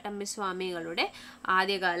ആശാനാണ് ചട്ടമ്പി സ്വാമികളുടെ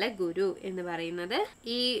ആദ്യകാല ഗുരു എന്ന് പറയുന്നത്.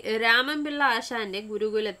 ഈ രാമൻപിള്ള ആശാന്റെ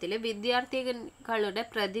ഗുരുകുലത്തിലെ വിദ്യാർത്ഥികളുടെ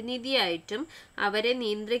പ്രതിനിധിയായിട്ടും അവരെ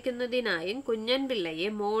നിയന്ത്രിക്കുന്നതിനായും കുഞ്ഞൻപിള്ളയെ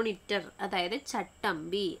മോണിറ്റർ, അതായത്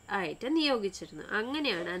ചട്ടമ്പി ആയിട്ട് നിയോഗിച്ചിരുന്നു.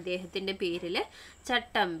 അങ്ങനെയാണ് അദ്ദേഹത്തിന്റെ പേരില്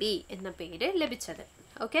ചട്ടമ്പി എന്ന പേര് ലഭിച്ചത്.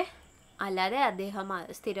 ഓക്കെ, അല്ലാതെ അദ്ദേഹം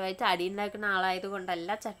സ്ഥിരമായിട്ട് അടിയുണ്ടാക്കുന്ന ആളായത്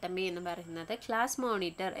കൊണ്ടല്ല ചട്ടമ്പി എന്ന് പറയുന്നത്. ക്ലാസ്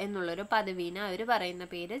മോണിറ്റർ എന്നുള്ളൊരു പദവിന് അവർ പറയുന്ന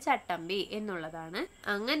പേര് ചട്ടമ്പി എന്നുള്ളതാണ്.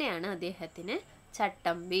 അങ്ങനെയാണ് അദ്ദേഹത്തിന്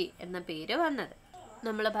ചട്ടമ്പി എന്ന പേര് വന്നത്.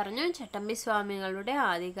 നമ്മൾ പറഞ്ഞു ചട്ടമ്പി സ്വാമികളുടെ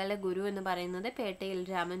ആദ്യകാല ഗുരു എന്ന് പറയുന്നത് പേട്ടയിൽ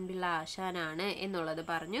രാമൻപിള്ള ആശാനാണ് എന്നുള്ളത്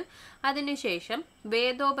പറഞ്ഞു. അതിനുശേഷം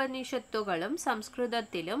വേദോപനിഷത്തുകളും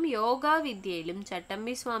സംസ്കൃതത്തിലും യോഗാവിദ്യയിലും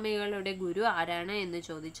ചട്ടമ്പി സ്വാമികളുടെ ഗുരു ആരാണ് എന്ന്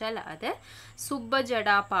ചോദിച്ചാൽ അത്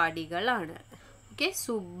സുബ്ബജടാപാടികൾ ആണ്. ഓക്കെ,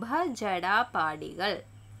 സുബ്ബജടാപാടികൾ.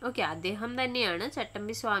 ഓക്കെ, അദ്ദേഹം തന്നെയാണ്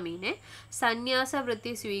ചട്ടമ്പി സ്വാമിനെ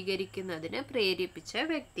സന്യാസവൃത്തി സ്വീകരിക്കുന്നതിന് പ്രേരിപ്പിച്ച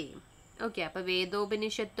വ്യക്തിയും. ഓക്കെ, അപ്പോൾ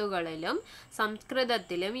വേദോപനിഷത്തുകളിലും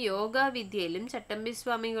സംസ്കൃതത്തിലും യോഗാവിദ്യയിലും ചട്ടമ്പി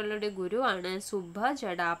സ്വാമികളുടെ ഗുരുവാണ്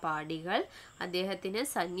സുബ്ബജടാപാടികൾ. അദ്ദേഹത്തിന്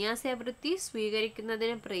സന്യാസവൃത്തി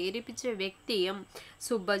സ്വീകരിക്കുന്നതിന് പ്രേരിപ്പിച്ച വ്യക്തിയും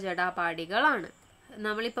സുബ്ബജടാപാടികളാണ്.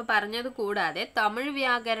 നമ്മളിപ്പോൾ പറഞ്ഞത് കൂടാതെ തമിഴ്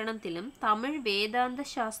വ്യാകരണത്തിലും തമിഴ് വേദാന്ത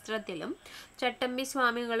ശാസ്ത്രത്തിലും ചട്ടമ്പി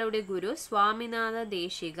സ്വാമികളുടെ ഗുരു സ്വാമിനാഥ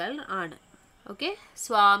ദേശികൾ ആണ്. ഓക്കെ,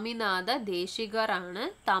 സ്വാമിനാഥ ദേശികർ ആണ്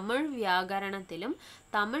തമിഴ് വ്യാകരണത്തിലും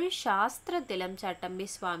തമിഴ് ശാസ്ത്രത്തിലും ചട്ടമ്പി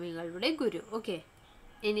സ്വാമികളുടെ ഗുരു. ഓക്കെ,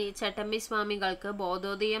 ഇനി ചട്ടമ്പി സ്വാമികൾക്ക്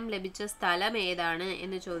ബോധോദയം ലഭിച്ച സ്ഥലം ഏതാണ്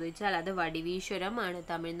എന്ന് ചോദിച്ചാൽ അത് വടിവീശ്വരം ആണ്.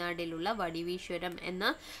 തമിഴ്നാട്ടിലുള്ള വടിവീശ്വരം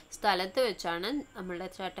എന്ന സ്ഥലത്ത് വെച്ചാണ് നമ്മുടെ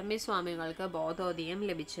ചട്ടമ്പി സ്വാമികൾക്ക് ബോധോദയം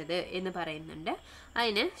ലഭിച്ചത് എന്ന് പറയുന്നുണ്ട്.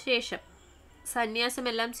 അതിന് ശേഷം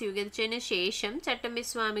സന്യാസമെല്ലാം സ്വീകരിച്ചതിന് ശേഷം ചട്ടമ്പി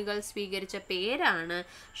സ്വാമികൾ സ്വീകരിച്ച പേരാണ്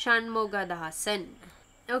ഷൺമുഖദാസൻ.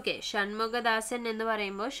 ഓക്കെ, ഷൺമുഖദാസൻ എന്ന്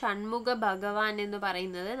പറയുമ്പോൾ ഷൺമുഖ ഭഗവാൻ എന്ന്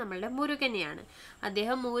പറയുന്നത് നമ്മളുടെ മുരുകനെയാണ്.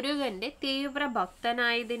 അദ്ദേഹം മുരുകന്റെ തീവ്ര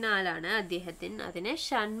ഭക്തനായതിനാലാണ് അതിന്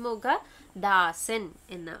ഷൺമുഖദാസൻ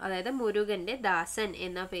എന്ന, അതായത് മുരുകന്റെ ദാസൻ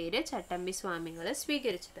എന്ന പേര് ചട്ടമ്പി സ്വാമികൾ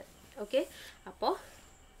സ്വീകരിച്ചത്. ഓക്കെ, അപ്പോൾ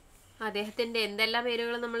അദ്ദേഹത്തിന്റെ എന്തെല്ലാം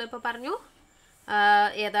പേരുകൾ നമ്മളിപ്പോൾ പറഞ്ഞു?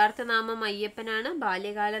 യഥാർത്ഥ നാമം അയ്യപ്പനാണ്,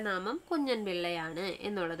 ബാല്യകാല നാമം കുഞ്ഞൻ പിള്ളയാണ്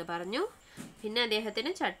എന്നുള്ളത് പറഞ്ഞു. പിന്നെ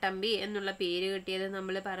അദ്ദേഹത്തിന് ചട്ടമ്പി എന്നുള്ള പേര് കിട്ടിയത്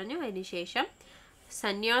നമ്മൾ പറഞ്ഞു. അതിനുശേഷം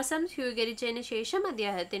സന്യാസം സ്വീകരിച്ചതിന് ശേഷം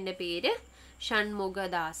അദ്ദേഹത്തിന്റെ പേര്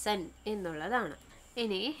ഷൺമുഖദാസൻ എന്നുള്ളതാണ്.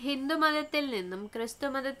 ഇനി ഹിന്ദുമതത്തിൽ നിന്നും ക്രിസ്തു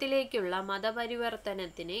മതത്തിലേക്കുള്ള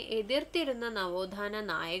മതപരിവർത്തനത്തിനെ എതിർത്തിരുന്ന നവോത്ഥാന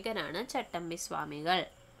നായകനാണ് ചട്ടമ്പി സ്വാമികൾ.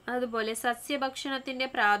 അതുപോലെ സസ്യഭക്ഷണത്തിന്റെ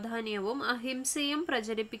പ്രാധാന്യവും അഹിംസയും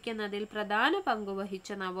പ്രചരിപ്പിക്കുന്നതിൽ പ്രധാന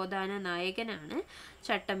പങ്കുവഹിച്ച നവോത്ഥാന നായകനാണ്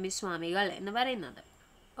ചട്ടമ്പി സ്വാമികൾ എന്ന് പറയുന്നത്.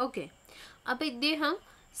 ഓക്കെ, അപ്പൊ ഇദ്ദേഹം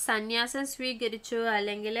സന്യാസം സ്വീകരിച്ചു,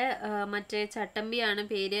 അല്ലെങ്കിൽ മറ്റേ ചട്ടമ്പിയാണ്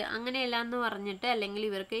പേര്, അങ്ങനെയല്ല എന്ന് പറഞ്ഞിട്ട്, അല്ലെങ്കിൽ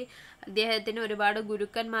ഇവർക്ക് അദ്ദേഹത്തിന് ഒരുപാട്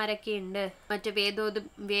ഗുരുക്കന്മാരൊക്കെ ഉണ്ട്, മറ്റു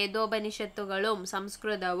വേദോപനിഷത്തുകളും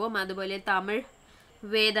സംസ്കൃതവും അതുപോലെ തമിഴ്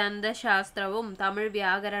വേദാന്ത ശാസ്ത്രവും തമിഴ്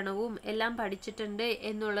വ്യാകരണവും എല്ലാം പഠിച്ചിട്ടുണ്ട്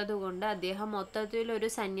എന്നുള്ളത് കൊണ്ട് അദ്ദേഹം മൊത്തത്തിലൊരു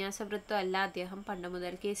സന്യാസവൃത്തം അല്ല അദ്ദേഹം പണ്ട്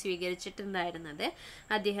മുതൽക്കേ സ്വീകരിച്ചിട്ടുണ്ടായിരുന്നത്.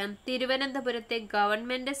 അദ്ദേഹം തിരുവനന്തപുരത്തെ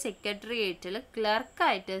ഗവൺമെന്റ് സെക്രട്ടേറിയറ്റിൽ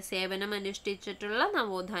ക്ലർക്കായിട്ട് സേവനമനുഷ്ഠിച്ചിട്ടുള്ള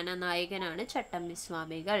നവോത്ഥാന നായകനാണ് ചട്ടമ്പി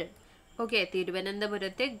സ്വാമികൾ. ഓക്കെ,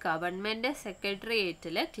 തിരുവനന്തപുരത്തെ ഗവൺമെന്റ്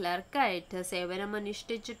സെക്രട്ടേറിയറ്റിൽ ക്ലർക്കായിട്ട്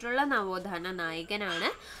സേവനമനുഷ്ഠിച്ചിട്ടുള്ള നവോത്ഥാന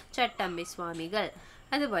നായകനാണ് ചട്ടമ്പി സ്വാമികൾ.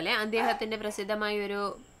 അതുപോലെ അദ്ദേഹത്തിന്റെ പ്രസിദ്ധമായ ഒരു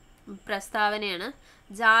പ്രസ്താവനയാണ്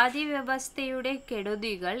ജാതി വ്യവസ്ഥയുടെ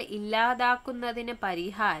കെടുതികൾ ഇല്ലാതാക്കുന്നതിന്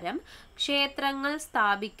പരിഹാരം ക്ഷേത്രങ്ങൾ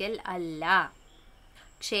സ്ഥാപിക്കൽ അല്ല,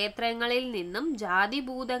 ക്ഷേത്രങ്ങളിൽ നിന്നും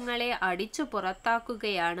ജാതിഭൂതങ്ങളെ അടിച്ചു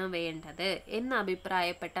പുറത്താക്കുകയാണ് വേണ്ടത് എന്ന്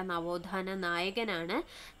അഭിപ്രായപ്പെട്ട നവോത്ഥാന നായകനാണ്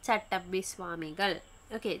ചട്ടമ്പി സ്വാമികൾ.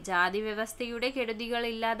 ഓക്കെ, ജാതി വ്യവസ്ഥയുടെ കെടുതികൾ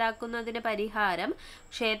ഇല്ലാതാക്കുന്നതിന് പരിഹാരം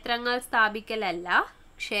ക്ഷേത്രങ്ങൾ സ്ഥാപിക്കലല്ല,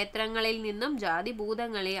 ക്ഷേത്രങ്ങളിൽ നിന്നും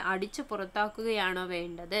ജാതിഭൂതങ്ങളെ അടിച്ചു പുറത്താക്കുകയാണോ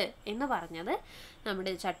വേണ്ടത് എന്ന് പറഞ്ഞത്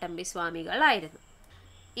നമ്മുടെ ചട്ടമ്പി സ്വാമികളായിരുന്നു.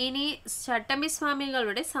 ഇനി ചട്ടമ്പി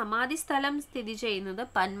സ്വാമികളുടെ സമാധി സ്ഥലം സ്ഥിതി ചെയ്യുന്നത്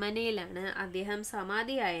പന്മനയിലാണ്. അദ്ദേഹം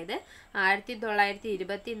സമാധിയായത്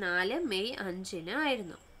 1924 മെയ് 5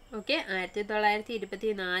 ആയിരുന്നു. ഓക്കെ,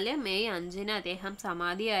 1924 മെയ് 5 അദ്ദേഹം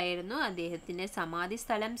സമാധിയായിരുന്നു. അദ്ദേഹത്തിന്റെ സമാധി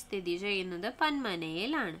സ്ഥലം സ്ഥിതി ചെയ്യുന്നത്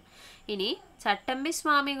പന്മനയിലാണ്. ഇനി ചട്ടമ്പി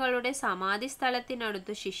സ്വാമികളുടെ സമാധി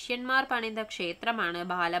സ്ഥലത്തിനടുത്ത് ശിഷ്യന്മാർ പണിത ക്ഷേത്രമാണ്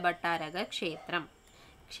ബാലഭട്ടാരക ക്ഷേത്രം.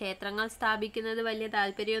 ക്ഷേത്രങ്ങൾ സ്ഥാപിക്കുന്നത് വലിയ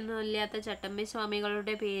താല്പര്യമൊന്നുമില്ലാത്ത ചട്ടമ്പി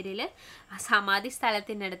സ്വാമികളുടെ പേരിൽ സമാധി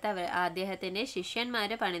സ്ഥലത്തിനടുത്ത് അദ്ദേഹത്തിന്റെ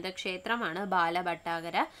ശിഷ്യന്മാര് പണിത ക്ഷേത്രമാണ്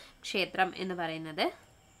ബാലഭട്ടാരക ക്ഷേത്രം എന്ന് പറയുന്നത്.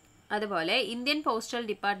 അതുപോലെ ഇന്ത്യൻ പോസ്റ്റൽ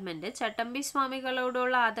ഡിപ്പാർട്ട്മെന്റ് ചട്ടമ്പി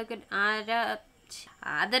സ്വാമികളോടുള്ള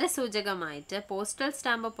ആദരസൂചകമായിട്ട് പോസ്റ്റൽ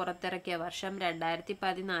സ്റ്റാമ്പ് പുറത്തിറക്കിയ വർഷം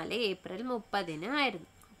 2014 ഏപ്രിൽ 30 ആയിരുന്നു.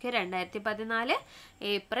 Okay, 2014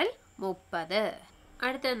 April 30.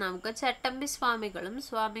 അടുത്തത് നമുക്ക് ചട്ടമ്പി സ്വാമികളും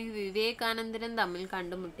സ്വാമി വിവേകാനന്ദനും തമ്മിൽ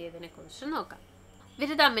കണ്ടുമുട്ടിയതിനെ കുറിച്ച് നോക്കാം.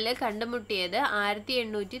 ഇവർ തമ്മിൽ കണ്ടുമുട്ടിയത്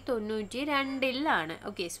 1892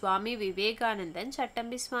 ഓക്കെ, സ്വാമി വിവേകാനന്ദൻ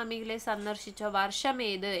ചട്ടമ്പി സ്വാമികളെ സന്ദർശിച്ച വർഷം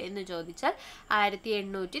ഏത് എന്ന് ചോദിച്ചാൽ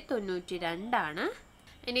 1892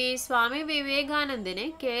 ഇനി സ്വാമി വിവേകാനന്ദനെ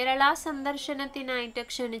കേരള സന്ദർശനത്തിനായിട്ട്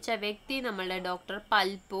ക്ഷണിച്ച വ്യക്തി നമ്മളുടെ ഡോക്ടർ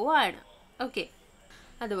പൽപു ആണ്. ഓക്കെ,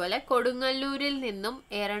 അതുപോലെ കൊടുങ്ങല്ലൂരിൽ നിന്നും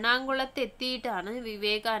എറണാകുളത്ത് എത്തിയിട്ടാണ്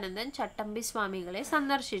വിവേകാനന്ദൻ ചട്ടമ്പി സ്വാമികളെ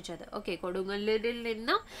സന്ദർശിച്ചത്. ഓക്കെ, കൊടുങ്ങല്ലൂരിൽ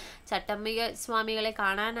നിന്നും ചട്ടമ്പി സ്വാമികളെ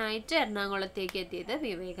കാണാനായിട്ട് എറണാകുളത്തേക്ക് എത്തിയത്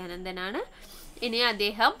വിവേകാനന്ദനാണ്. ഇനി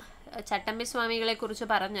അദ്ദേഹം ചട്ടമ്പി സ്വാമികളെ കുറിച്ച്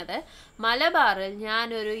പറഞ്ഞത് മലബാറിൽ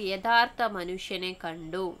ഞാനൊരു യഥാർത്ഥ മനുഷ്യനെ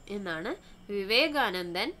കണ്ടു എന്നാണ്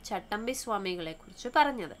വിവേകാനന്ദൻ ചട്ടമ്പി സ്വാമികളെ കുറിച്ച്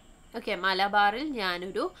പറഞ്ഞത്. ഓക്കെ, മലബാറിൽ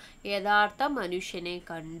ഞാനൊരു യഥാർത്ഥ മനുഷ്യനെ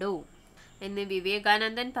കണ്ടു എന്ന്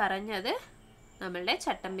വിവേകാനന്ദൻ പറഞ്ഞത് നമ്മളുടെ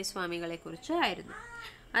ചട്ടമ്പി സ്വാമികളെ കുറിച്ച് ആയിരുന്നു.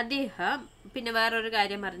 അദ്ദേഹം പിന്നെ വേറൊരു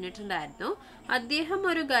കാര്യം പറഞ്ഞിട്ടുണ്ടായിരുന്നു, അദ്ദേഹം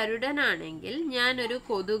ഒരു ഗരുഡനാണെങ്കിൽ ഞാനൊരു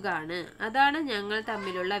കൊതുകാണ്, അതാണ് ഞങ്ങൾ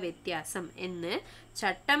തമ്മിലുള്ള വ്യത്യാസം എന്ന്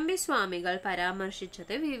ചട്ടമ്പി സ്വാമികൾ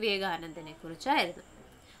പരാമർശിച്ചത് വിവേകാനന്ദനെ കുറിച്ചായിരുന്നു.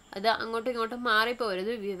 അത് അങ്ങോട്ടും ഇങ്ങോട്ടും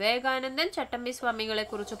മാറിപ്പോരുത്. വിവേകാനന്ദൻ ചട്ടമ്പി സ്വാമികളെ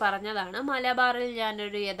കുറിച്ച് പറഞ്ഞതാണ് മലബാറിൽ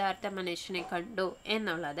ഞാനൊരു യഥാർത്ഥ മനുഷ്യനെ കണ്ടു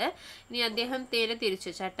എന്നുള്ളത്. ഇനി അദ്ദേഹം നേരെ തിരിച്ചു,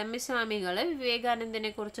 ചട്ടമ്പി സ്വാമികൾ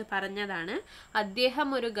വിവേകാനന്ദനെ കുറിച്ച് പറഞ്ഞതാണ് അദ്ദേഹം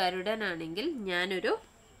ഒരു ഗരുഡനാണെങ്കിൽ ഞാനൊരു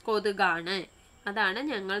കൊതുകാണ്, അതാണ്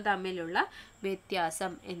ഞങ്ങൾ തമ്മിലുള്ള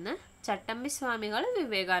വ്യത്യാസം എന്ന് ചട്ടമ്പി സ്വാമികൾ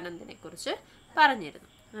വിവേകാനന്ദനെ കുറിച്ച് പറഞ്ഞിരുന്നു.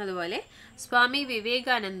 അതുപോലെ സ്വാമി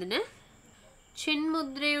വിവേകാനന്ദന്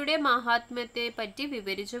ചിന്മുദ്രയുടെ മഹാത്മ്യത്തെ പറ്റി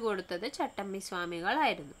വിവരിച്ചു കൊടുത്തത് ചട്ടമ്പി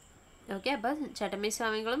സ്വാമികളായിരുന്നു. ഓക്കെ, അപ്പോൾ ചട്ടമ്പി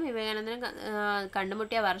സ്വാമികളും വിവേകാനന്ദനും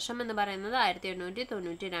കണ്ടുമുട്ടിയ വർഷം എന്ന് പറയുന്നത്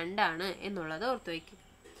 1892 എന്നുള്ളത് ഓർത്തു വയ്ക്കുക.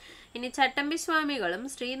 ഇനി ചട്ടമ്പി സ്വാമികളും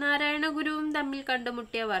ശ്രീനാരായണ ഗുരുവും തമ്മിൽ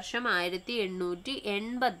കണ്ടുമുട്ടിയ വർഷം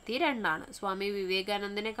 1882. സ്വാമി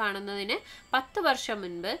വിവേകാനന്ദനെ കാണുന്നതിന് 10 വർഷം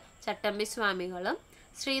മുൻപ് ചട്ടമ്പി സ്വാമികളും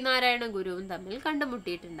ശ്രീനാരായണ ഗുരുവും തമ്മിൽ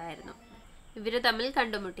കണ്ടുമുട്ടിയിട്ടുണ്ടായിരുന്നു. ഇവർ തമ്മിൽ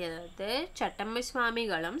കണ്ടുമുട്ടിയത് ചട്ടമ്പി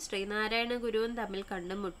സ്വാമികളും ശ്രീനാരായണ ഗുരുവും തമ്മിൽ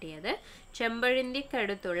കണ്ടുമുട്ടിയത്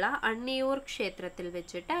ചെമ്പഴന്തിക്കടുത്തുള്ള അണ്ണിയൂർ ക്ഷേത്രത്തിൽ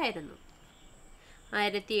വെച്ചിട്ടായിരുന്നു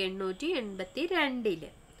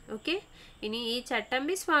 1882. ഓക്കെ, ഇനി ഈ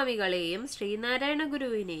ചട്ടമ്പി സ്വാമികളെയും ശ്രീനാരായണ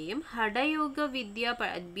ഗുരുവിനെയും ഹഠയോഗ വിദ്യ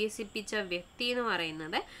അഭ്യസിപ്പിച്ച വ്യക്തി എന്ന്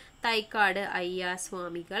പറയുന്നത് തൈക്കാട്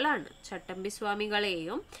അയ്യാസ്വാമികളാണ്. ചട്ടമ്പി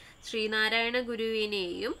സ്വാമികളെയും ശ്രീനാരായണ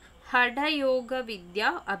ഗുരുവിനെയും ഹഠയോഗ വിദ്യ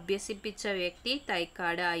അഭ്യസിപ്പിച്ച വ്യക്തി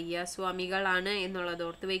തൈക്കാട് അയ്യാസ്വാമികളാണ് എന്നുള്ളത്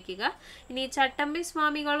ഓർത്ത് വയ്ക്കുക. ഇനി ചട്ടമ്പി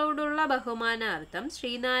സ്വാമികളോടുള്ള ബഹുമാനാർത്ഥം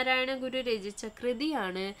ശ്രീനാരായണ ഗുരു രചിച്ച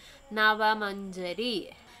കൃതിയാണ് നവമഞ്ജരി.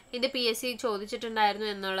 ഇത് PSC ചോദിച്ചിട്ടുണ്ടായിരുന്നു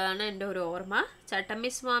എന്നുള്ളതാണ് എൻ്റെ ഒരു ഓർമ്മ. ചട്ടമ്പി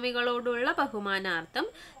സ്വാമികളോടുള്ള ബഹുമാനാർത്ഥം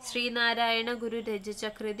ശ്രീനാരായണ ഗുരു രചിച്ച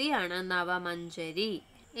കൃതിയാണ് നവമഞ്ജരി.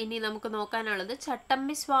 ഇനി നമുക്ക് നോക്കാനുള്ളത്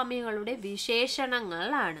ചട്ടമ്പി സ്വാമികളുടെ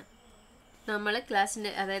വിശേഷണങ്ങളാണ്. നമ്മൾ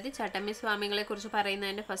ക്ലാസ്സിൻ്റെ, അതായത് ചട്ടമ്പി സ്വാമികളെ കുറിച്ച്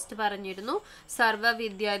പറയുന്നതിൻ്റെ ഫസ്റ്റ് പറഞ്ഞിരുന്നു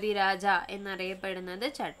സർവവിദ്യാധിരാജ എന്നറിയപ്പെടുന്നത്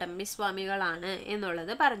ചട്ടമ്പി സ്വാമികളാണ്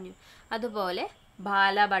എന്നുള്ളത് പറഞ്ഞു. അതുപോലെ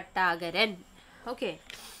ബാലഭട്ടാകരൻ. ഓക്കെ,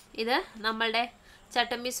 ഇത് നമ്മളുടെ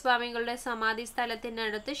ചട്ടമ്പി സ്വാമികളുടെ സമാധി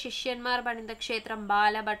സ്ഥലത്തിനടുത്ത് ശിഷ്യന്മാർ പണിത ക്ഷേത്രം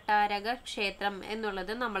ബാലഭട്ടാരക ക്ഷേത്രം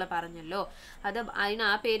എന്നുള്ളത് നമ്മൾ പറഞ്ഞല്ലോ. അതിന്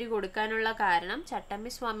ആ പേര് കൊടുക്കാനുള്ള കാരണം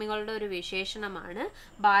ചട്ടമ്പി സ്വാമികളുടെ ഒരു വിശേഷണമാണ്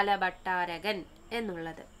ബാലഭട്ടാരകൻ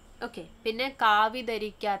എന്നുള്ളത്. ഓക്കെ, പിന്നെ കാവി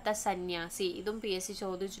ധരിക്കാത്ത സന്യാസി, ഇതും PSC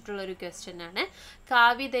ചോദിച്ചിട്ടുള്ള ഒരു ക്വസ്റ്റ്യൻ ആണ്.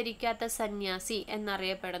 കാവി ധരിക്കാത്ത സന്യാസി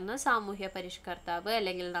എന്നറിയപ്പെടുന്ന സാമൂഹ്യ പരിഷ്കർത്താവ്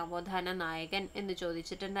അല്ലെങ്കിൽ നവോത്ഥാന നായകൻ എന്ന്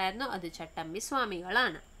ചോദിച്ചിട്ടുണ്ടായിരുന്നു. അത് ചട്ടമ്പി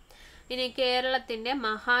സ്വാമികളാണ്. ഇനി കേരളത്തിന്റെ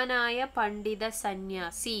മഹാനായ പണ്ഡിത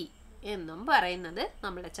സന്യാസി എന്നും പറയുന്നത്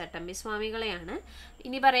നമ്മുടെ ചട്ടമ്പി സ്വാമികളെയാണ്.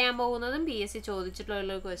 ഇനി പറയാൻ പോകുന്നതും PSC ചോദിച്ചിട്ടുള്ള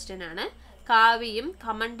ഒരു ക്വസ്റ്റ്യൻ ആണ്. കാവിയും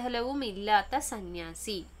കമണ്ഡലവും ഇല്ലാത്ത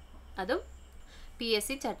സന്യാസി, അതും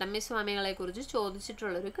PSC ചട്ടമ്പി സ്വാമികളെ കുറിച്ച്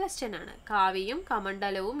ചോദിച്ചിട്ടുള്ളൊരു ക്വസ്റ്റ്യൻ ആണ്. കാവിയും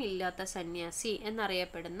കമണ്ഡലവും ഇല്ലാത്ത സന്യാസി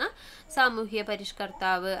എന്നറിയപ്പെടുന്ന സാമൂഹ്യ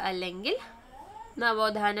പരിഷ്കർത്താവ് അല്ലെങ്കിൽ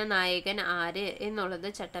നവോത്ഥാന നായകൻ ആര് എന്നുള്ളത്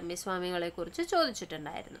ചട്ടമ്പി സ്വാമികളെ കുറിച്ച്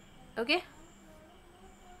ചോദിച്ചിട്ടുണ്ടായിരുന്നു. ഓക്കെ,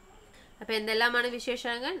 അപ്പോൾ എന്തെല്ലാമാണ്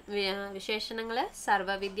വിശേഷണങ്ങൾ?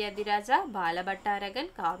 സർവവിദ്യാധിരാജ, ബാലഭട്ടാരകൻ,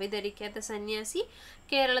 കാവി ധരിക്കാത്ത സന്യാസി,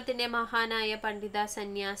 കേരളത്തിന്റെ മഹാനായ പണ്ഡിത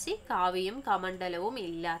സന്യാസി, കാവിയും കമണ്ഡലവും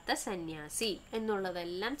ഇല്ലാത്ത സന്യാസി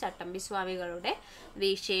എന്നുള്ളതെല്ലാം ചട്ടമ്പി സ്വാമികളുടെ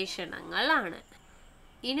വിശേഷണങ്ങളാണ്.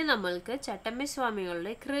 ഇനി നമ്മൾക്ക് ചട്ടമ്പി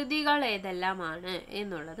സ്വാമികളുടെ കൃതികൾ ഏതെല്ലാമാണ്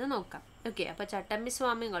എന്നുള്ളത് നോക്കാം. ഓക്കെ, അപ്പോൾ ചട്ടമ്പി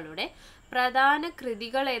സ്വാമികളുടെ പ്രധാന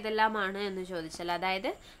കൃതികൾ ഏതെല്ലാമാണ് എന്ന് ചോദിച്ചാൽ,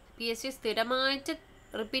 അതായത് PSC സ്ഥിരമായിട്ട്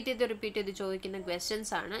റിപ്പീറ്റ് ചെയ്ത് ചോദിക്കുന്ന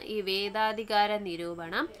ക്വസ്റ്റ്യൻസ് ആണ്. ഈ വേദാധികാര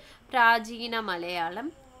നിരൂപണം, പ്രാചീന മലയാളം,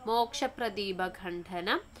 മോക്ഷപ്രദീപ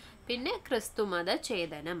ഖണ്ഡനം, പിന്നെ ക്രിസ്തുമത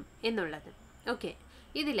ചേതനം എന്നുള്ളത്. ഓക്കെ,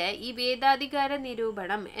 ഇതിൽ ഈ വേദാധികാര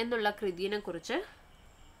നിരൂപണം എന്നുള്ള കൃതിയെ കുറിച്ച്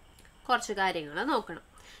കുറച്ച് കാര്യങ്ങൾ നോക്കണം.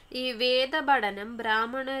 ഈ വേദപഠനം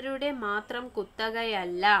ബ്രാഹ്മണരുടെ മാത്രം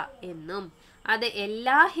കുത്തകയല്ല എന്നും അത്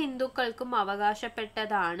എല്ലാ ഹിന്ദുക്കൾക്കും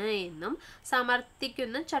അവകാശപ്പെട്ടതാണ് എന്നും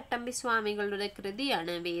സമർത്ഥിക്കുന്ന ചട്ടമ്പി സ്വാമികളുടെ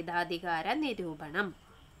കൃതിയാണ് വേദാധികാര നിരൂപണം.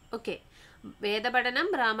 ഓക്കെ, വേദപഠനം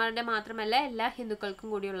ബ്രാഹ്മണരുടെ മാത്രമല്ല എല്ലാ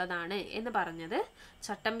ഹിന്ദുക്കൾക്കും കൂടിയുള്ളതാണ് എന്ന് പറഞ്ഞത്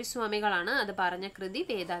ചട്ടമ്പി സ്വാമികളാണ്. അത് പറഞ്ഞ കൃതി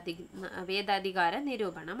വേദാധികാര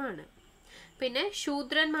നിരൂപണമാണ്. പിന്നെ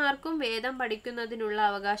ശൂദ്രന്മാർക്കും വേദം പഠിക്കുന്നതിനുള്ള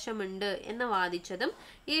അവകാശമുണ്ട് എന്ന് വാദിച്ചതും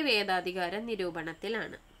ഈ വേദാധികാര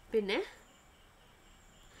നിരൂപണത്തിലാണ്. പിന്നെ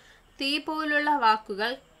തീ പോലുള്ള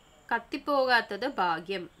വാക്കുകൾ കത്തിപ്പോകാത്തത്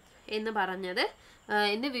ഭാഗ്യം എന്ന് പറഞ്ഞത്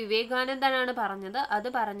എന്ന് വിവേകാനന്ദനാണ് പറഞ്ഞത്. അത്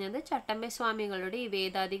പറഞ്ഞത് ചട്ടമ്പി സ്വാമികളുടെ ഈ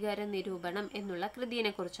വേദാധികാര നിരൂപണം എന്നുള്ള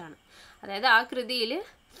കൃതിയെ കുറിച്ചാണ്. അതായത് ആ കൃതിയിൽ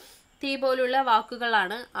തീ പോലുള്ള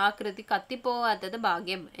വാക്കുകളാണ്, ആ കൃതി കത്തിപ്പോകാത്തത്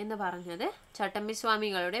ഭാഗ്യം എന്ന് പറഞ്ഞത് ചട്ടമ്പി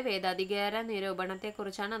സ്വാമികളുടെ വേദാധികാര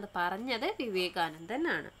നിരൂപണത്തെക്കുറിച്ചാണ്. അത് പറഞ്ഞത്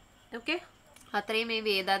വിവേകാനന്ദനാണ്. ഓക്കെ, അത്രയും ഈ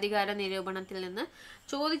വേദാധികാര നിരൂപണത്തിൽ നിന്ന്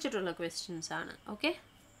ചോദിച്ചിട്ടുള്ള ക്വസ്റ്റ്യൻസ് ആണ്. ഓക്കെ,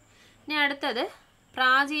 ഇനി അടുത്തത്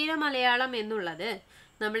പ്രാചീന മലയാളം എന്നുള്ളത്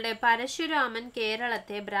നമ്മളുടെ പരശുരാമൻ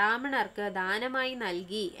കേരളത്തെ ബ്രാഹ്മണർക്ക് ദാനമായി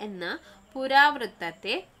നൽകി എന്ന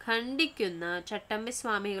പുരാവൃത്തത്തെ ഖണ്ഡിക്കുന്ന ചട്ടമ്പി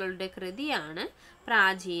സ്വാമികളുടെ കൃതിയാണ്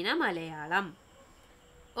പ്രാചീന മലയാളം.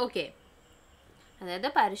 ഓക്കെ, അതായത്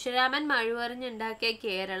പരശുരാമൻ മഴുവറിഞ്ഞുണ്ടാക്കിയ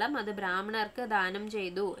കേരളം അത് ബ്രാഹ്മണർക്ക് ദാനം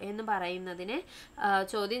ചെയ്തു എന്ന് പറയുന്നതിനെ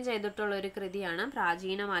ചോദ്യം ചെയ്തിട്ടുള്ള ഒരു കൃതിയാണ്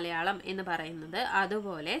പ്രാചീന മലയാളം എന്ന് പറയുന്നത്.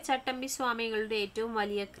 അതുപോലെ ചട്ടമ്പി സ്വാമികളുടെ ഏറ്റവും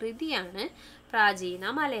വലിയ കൃതിയാണ് പ്രാചീന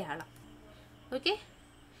മലയാളം. ഓക്കെ,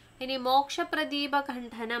 ഇനി മോക്ഷപ്രദീപ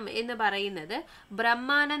ഖണ്ഡനം എന്ന് പറയുന്നത്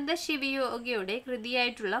ബ്രഹ്മാനന്ദ ശിവയോഗിയുടെ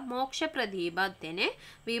കൃതിയായിട്ടുള്ള മോക്ഷപ്രദീപത്തിനെ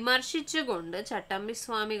വിമർശിച്ചുകൊണ്ട് ചട്ടമ്പി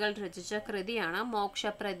സ്വാമികൾ രചിച്ച കൃതിയാണ്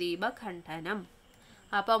മോക്ഷപ്രദീപ ഖണ്ഡനം.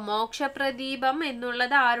 അപ്പോൾ മോക്ഷപ്രദീപം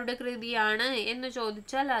എന്നുള്ളത് ആരുടെ കൃതിയാണ് എന്ന്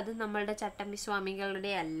ചോദിച്ചാൽ അത് നമ്മളുടെ ചട്ടമ്പി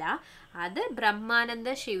സ്വാമികളുടെ അല്ല, അത്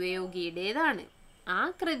ബ്രഹ്മാനന്ദ ശിവയോഗിയുടേതാണ്. ആ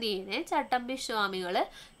കൃതിയെ ചട്ടമ്പി സ്വാമികൾ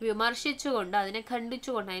വിമർശിച്ചുകൊണ്ട് അതിനെ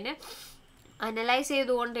ഖണ്ഡിച്ചുകൊണ്ട് അതിനെ അനലൈസ്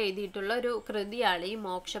ചെയ്തുകൊണ്ട് എഴുതിയിട്ടുള്ള ഒരു കൃതിയാണ് ഈ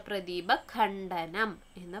മോക്ഷപ്രദീപ ഖണ്ഡനം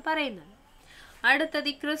എന്ന് പറയുന്നത്.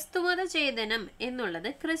 അടുത്തത് ക്രിസ്തുമത ചേതനം എന്നുള്ളത്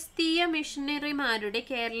ക്രിസ്തീയ മിഷണറിമാരുടെ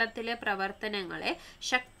കേരളത്തിലെ പ്രവർത്തനങ്ങളെ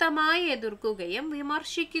ശക്തമായി എതിർക്കുകയും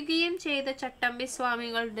വിമർശിക്കുകയും ചെയ്ത ചട്ടമ്പി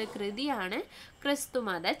സ്വാമികളുടെ കൃതിയാണ്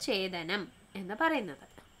ക്രിസ്തുമത ചേതനം എന്ന് പറയുന്നത്.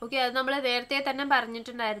 ഓക്കെ, അത് നമ്മൾ നേരത്തെ തന്നെ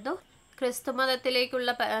പറഞ്ഞിട്ടുണ്ടായിരുന്നു.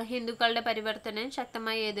 ക്രിസ്തുമതത്തിലേക്കുള്ള ഹിന്ദുക്കളുടെ പരിവർത്തനം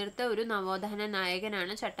ശക്തമായി എതിർത്ത ഒരു നവോത്ഥാന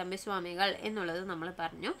നായകനാണ് ചട്ടമ്പി സ്വാമികൾ എന്നുള്ളത് നമ്മൾ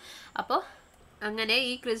പറഞ്ഞു. അപ്പോൾ അങ്ങനെ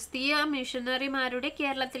ഈ ക്രിസ്തീയ മിഷണറിമാരുടെ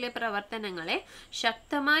കേരളത്തിലെ പ്രവർത്തനങ്ങളെ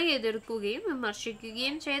ശക്തമായി എതിർക്കുകയും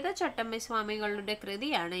വിമർശിക്കുകയും ചെയ്ത ചട്ടമ്പി സ്വാമികളുടെ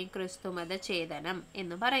കൃതിയാണ് ഈ ക്രിസ്തുമത ചേതനം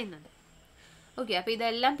എന്ന് പറയുന്നത്. ഓക്കെ, അപ്പോൾ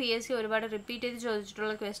ഇതെല്ലാം PSC ഒരുപാട് റിപ്പീറ്റ് ചെയ്ത്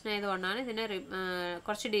ചോദിച്ചിട്ടുള്ള ക്വസ്റ്റൻ ആയതുകൊണ്ടാണ് ഇതിനെ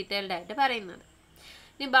കുറച്ച് ഡീറ്റെയിൽഡ് ആയിട്ട് പറയുന്നത്.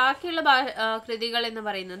 ഇനി ബാക്കിയുള്ള കൃതികൾ എന്ന്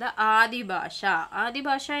പറയുന്നത് ആദിഭാഷ.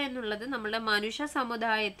 ആദിഭാഷ എന്നുള്ളത് നമ്മുടെ മനുഷ്യ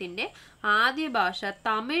സമുദായത്തിൻ്റെ ആദ്യ ഭാഷ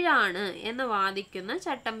തമിഴാണ് എന്ന് വാദിക്കുന്ന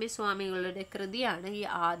ചട്ടമ്പി സ്വാമികളുടെ കൃതിയാണ് ഈ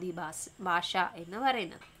ആദിഭാഷ എന്ന്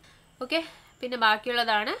പറയുന്നത്. ഓക്കെ, പിന്നെ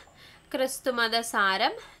ബാക്കിയുള്ളതാണ് ക്രിസ്തുമത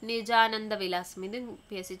സാരം, നിജാനന്ദ വിലാസം. ഇത്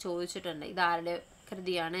PSC ചോദിച്ചിട്ടുണ്ട്, ഇതാരുടെ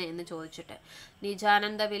കൃതിയാണ് എന്ന് ചോദിച്ചിട്ട്.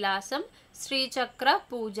 നിജാനന്ദ വിലാസം, ശ്രീചക്ര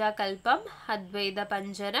പൂജാകൽപ്പം, അദ്വൈത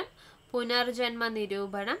പഞ്ചരം, പുനർജന്മ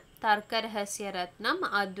നിരൂപണം, തർക്കരഹസ്യരത്നം,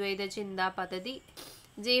 അദ്വൈത ചിന്താ പദ്ധതി,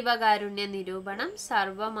 ജീവകാരുണ്യ നിരൂപണം,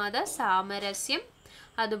 സർവമത സാമരസ്യം,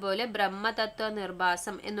 അതുപോലെ ബ്രഹ്മതത്വ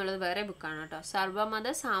നിർഭാസം എന്നുള്ളത് വേറെ ബുക്കാണ് കേട്ടോ. സർവമത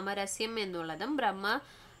സാമരസ്യം എന്നുള്ളതും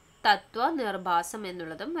ബ്രഹ്മതത്വ നിർഭാസം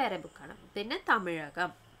എന്നുള്ളതും വേറെ ബുക്കാണ്. പിന്നെ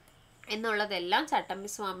തമിഴകം എന്നുള്ളതെല്ലാം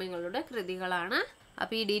ചട്ടമ്പി സ്വാമികളുടെ കൃതികളാണ്.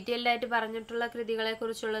 അപ്പോൾ ഈ ഡീറ്റെയിൽഡ് ആയിട്ട് പറഞ്ഞിട്ടുള്ള കൃതികളെ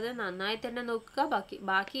കുറിച്ചുള്ളത് നന്നായി തന്നെ നോക്കുക.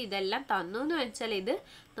 ബാക്കി ഇതെല്ലാം തന്നു എന്ന് വെച്ചാൽ ഇത്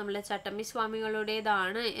നമ്മളെ ചട്ടമ്പി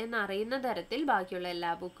സ്വാമികളുടേതാണ് എന്നറിയുന്ന തരത്തിൽ ബാക്കിയുള്ള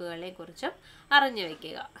എല്ലാ ബുക്കുകളെ കുറിച്ചും അറിഞ്ഞു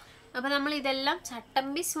വെക്കുക. അപ്പോൾ നമ്മൾ ഇതെല്ലാം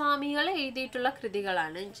ചട്ടമ്പി സ്വാമികൾ എഴുതിയിട്ടുള്ള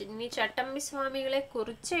കൃതികളാണ്. ഇനി ചട്ടമ്പി സ്വാമികളെ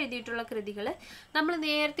കുറിച്ച് എഴുതിയിട്ടുള്ള കൃതികൾ നമ്മൾ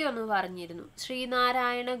നേരത്തെ ഒന്ന് പറഞ്ഞിരുന്നു.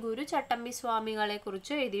 ശ്രീനാരായണ ഗുരു ചട്ടമ്പി സ്വാമികളെ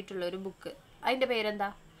കുറിച്ച് എഴുതിയിട്ടുള്ള ഒരു ബുക്ക്, അതിൻ്റെ പേരെന്താ?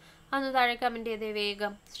 അന്ന് താഴെ കമൻറ്റ് ചെയ്തേ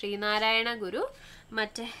വേഗം. ശ്രീനാരായണ ഗുരു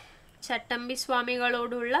മറ്റേ ചട്ടമ്പി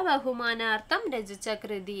സ്വാമികളോടുള്ള ബഹുമാനാർത്ഥം രചിച്ച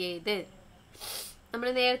കൃതി ഏത്? നമ്മൾ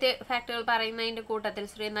നേരത്തെ ഫാക്ടുകൾ പറയുന്നതിൻ്റെ കൂട്ടത്തിൽ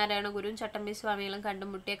ശ്രീനാരായണ ഗുരുവും ചട്ടമ്പി സ്വാമികളും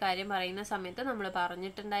കണ്ടുമുട്ടിയ കാര്യം പറയുന്ന സമയത്ത് നമ്മൾ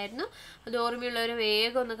പറഞ്ഞിട്ടുണ്ടായിരുന്നു. അത് ഓർമ്മയുള്ളവർ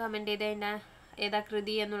വേഗം ഒന്ന് കമൻറ്റ് ചെയ്ത് അതിൻ്റെ ഏതാ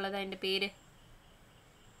കൃതി എന്നുള്ളത്, അതിൻ്റെ പേര്.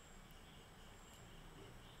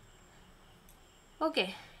 ഓക്കെ,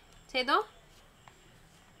 ചെയ്തോ?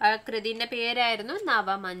 ആ കൃതിൻ്റെ പേരായിരുന്നു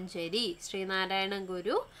നവമഞ്ജരി. ശ്രീനാരായണ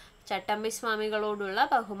ഗുരു ചട്ടമ്പി സ്വാമികളോടുള്ള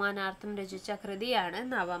ബഹുമാനാർത്ഥം രചിച്ച കൃതിയാണ്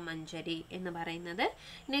നവമഞ്ജരി എന്ന് പറയുന്നത്.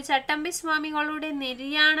 ഇനി ചട്ടമ്പി സ്വാമികളുടെ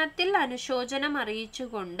നിര്യാണത്തിൽ അനുശോചനം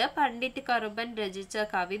അറിയിച്ചുകൊണ്ട് പണ്ഡിറ്റ് കറുപ്പൻ രചിച്ച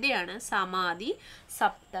കവിതയാണ് സമാധി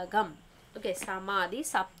സപ്തകം. ഓക്കെ, സമാധി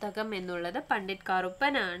സപ്തകം എന്നുള്ളത് പണ്ഡിറ്റ്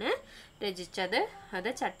കറുപ്പനാണ് രചിച്ചത്. അത്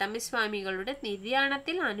ചട്ടമ്പി സ്വാമികളുടെ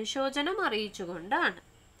നിര്യാണത്തിൽ അനുശോചനം അറിയിച്ചുകൊണ്ടാണ്.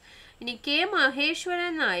 ഇനി K.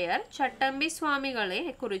 മഹേശ്വരൻ നായർ ചട്ടമ്പി സ്വാമികളെ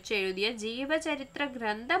കുറിച്ച് എഴുതിയ ജീവചരിത്ര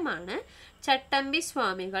ഗ്രന്ഥമാണ് ചട്ടമ്പി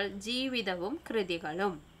സ്വാമികൾ ജീവിതവും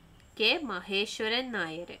കൃതികളും. K. മഹേശ്വരൻ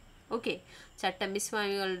നായർ. ഓക്കെ, ചട്ടമ്പി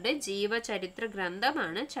സ്വാമികളുടെ ജീവചരിത്ര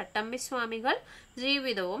ഗ്രന്ഥമാണ് ചട്ടമ്പി സ്വാമികൾ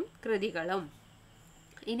ജീവിതവും കൃതികളും.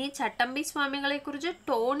 ഇനി ചട്ടമ്പി സ്വാമികളെ കുറിച്ച്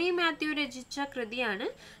ടോണി മാത്യു രചിച്ച കൃതിയാണ്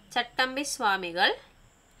ചട്ടമ്പി സ്വാമികൾ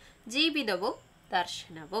ജീവിതവും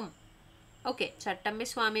ദർശനവും. ഓക്കെ, ചട്ടമ്പി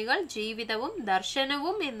സ്വാമികൾ ജീവിതവും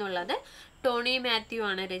ദർശനവും എന്നുള്ളത് ടോണി മാത്യു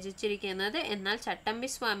ആണ് രചിച്ചിരിക്കുന്നത്. എന്നാൽ ചട്ടമ്പി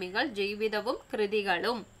സ്വാമികൾ ജീവിതവും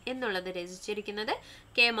കൃതികളും എന്നുള്ളത് രചിച്ചിരിക്കുന്നത്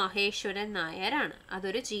K. മഹേശ്വരൻ നായരാണ്.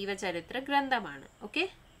 അതൊരു ജീവചരിത്ര ഗ്രന്ഥമാണ്. ഓക്കെ,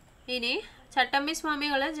 ഇനി ചട്ടമ്പി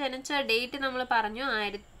സ്വാമികൾ ജനിച്ച ഡേറ്റ് നമ്മൾ പറഞ്ഞു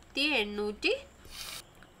 1800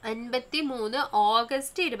 53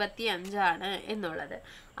 ഓഗസ്റ്റ് 25 എന്നുള്ളത്.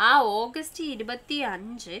 ആ ഓഗസ്റ്റ്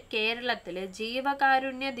 25 കേരളത്തിൽ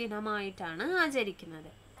ജീവകാരുണ്യ ദിനമായിട്ടാണ് ആചരിക്കുന്നത്.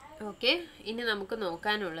 ഓക്കെ, ഇനി നമുക്ക്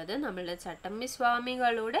നോക്കാനുള്ളത് നമ്മളുടെ ചട്ടമ്പി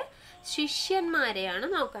സ്വാമികളുടെ ശിഷ്യന്മാരെയാണ്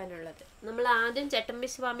നോക്കാനുള്ളത്. നമ്മൾ ആദ്യം ചട്ടമ്പി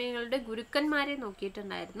സ്വാമികളുടെ ഗുരുക്കന്മാരെ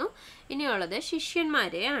നോക്കിയിട്ടുണ്ടായിരുന്നു. ഇനിയുള്ളത്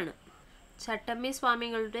ശിഷ്യന്മാരെയാണ്. ചട്ടമ്പി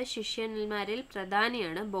സ്വാമികളുടെ ശിഷ്യന്മാരിൽ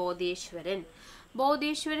പ്രധാനിയാണ് ബോധേശ്വരൻ.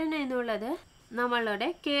 ബോധേശ്വരൻ എന്നുള്ളത് നമ്മളുടെ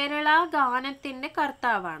കേരള ഗാനത്തിൻ്റെ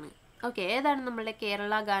കർത്താവാണ്. ഓക്കെ, ഏതാണ് നമ്മളുടെ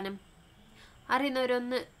കേരള ഗാനം?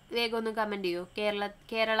 അറിയുന്നവരൊന്ന് വേഗം ഒന്ന് കമൻറ്റ് ചെയ്യൂ.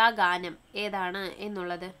 കേരള ഗാനം ഏതാണ്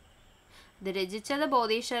എന്നുള്ളത്. ഇത് രചിച്ചത്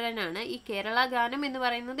ബോധേശ്വരനാണ്. ഈ കേരള ഗാനം എന്ന്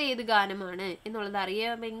പറയുന്നത് ഏത് ഗാനമാണ് എന്നുള്ളത്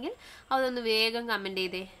അറിയാമെങ്കിൽ അതൊന്ന് വേഗം കമൻറ്റ്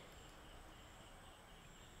ചെയ്തേ.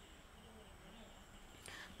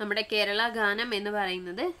 നമ്മുടെ കേരള ഗാനം എന്ന്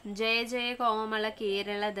പറയുന്നത് ജയ ജയ കോമള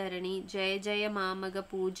കേരള ധരണി, ജയ ജയ മാമക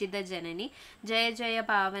പൂജിത ജനനി, ജയ ജയ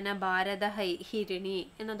പാവന ഭാരത ഹിരിണി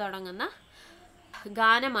എന്ന് തുടങ്ങുന്ന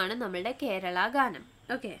ഗാനമാണ് നമ്മളുടെ കേരള ഗാനം.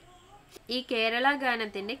 ഓക്കെ, ഈ കേരള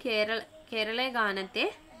ഗാനത്തിൻ്റെ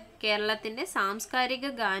കേരളത്തിൻ്റെ സാംസ്കാരിക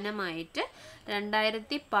ഗാനമായിട്ട്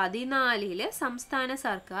 2014 സംസ്ഥാന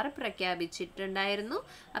സർക്കാർ പ്രഖ്യാപിച്ചിട്ടുണ്ടായിരുന്നു.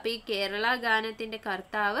 അപ്പോൾ ഈ കേരള ഗാനത്തിൻ്റെ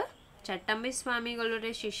കർത്താവ് ചട്ടമ്പി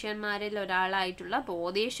സ്വാമികളുടെ ശിഷ്യന്മാരിൽ ഒരാളായിട്ടുള്ള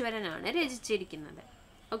ബോധേശ്വരനാണ് രചിച്ചിരിക്കുന്നത്.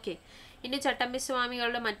 ഓക്കെ, ഇനി ചട്ടമ്പി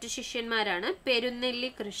സ്വാമികളുടെ മറ്റു ശിഷ്യന്മാരാണ് പെരുന്നെല്ലി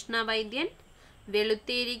കൃഷ്ണവൈദ്യൻ,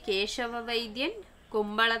 വെളുത്തേരി കേശവ വൈദ്യൻ,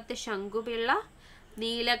 കുമ്പളത്ത് ശങ്കുപിള്ള,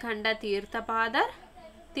 നീലകണ്ഠ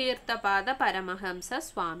തീർത്ഥപാദ പരമഹംസ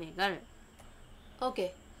സ്വാമികൾ. ഓക്കെ,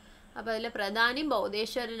 അപ്പോൾ അതിൽ പ്രധാനി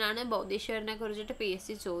ബോധേശ്വരനാണ്. ബോധേശ്വരനെ കുറിച്ചിട്ട് PSC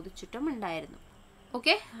ചോദിച്ചിട്ടും ഉണ്ടായിരുന്നു.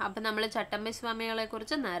 ഓക്കെ, അപ്പം നമ്മൾ ചട്ടമ്പി സ്വാമികളെ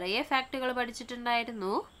കുറിച്ച് നിറയെ ഫാക്റ്റുകൾ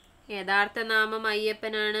പഠിച്ചിട്ടുണ്ടായിരുന്നു. യഥാർത്ഥ നാമം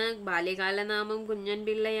അയ്യപ്പനാണ്, ബാല്യകാല നാമം കുഞ്ഞൻ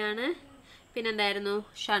പിള്ളയാണ്, പിന്നെന്തായിരുന്നു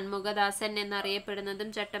ഷൺമുഖദാസൻ എന്നറിയപ്പെടുന്നതും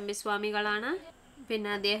ചട്ടമ്പി സ്വാമികളാണ്. പിന്നെ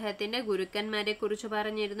അദ്ദേഹത്തിൻ്റെ ഗുരുക്കന്മാരെ കുറിച്ച്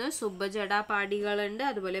പറഞ്ഞിരുന്നു. സുബ്ബജട പാടികളുണ്ട്,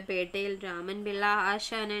 അതുപോലെ പേട്ടയിൽ രാമൻ പിള്ള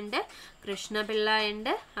ആശാനുണ്ട്, കൃഷ്ണപിള്ള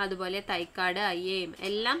ഉണ്ട്, അതുപോലെ തൈക്കാട് അയ്യയും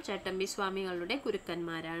എല്ലാം ചട്ടമ്പി സ്വാമികളുടെ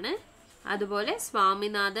ഗുരുക്കന്മാരാണ്. അതുപോലെ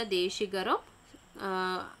സ്വാമിനാഥ ദേശികറും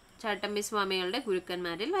ചട്ടമ്പി സ്വാമികളുടെ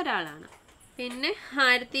ഗുരുക്കന്മാരിൽ ഒരാളാണ്. പിന്നെ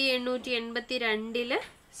 1882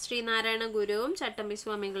 ശ്രീനാരായണ ഗുരുവും ചട്ടമ്പി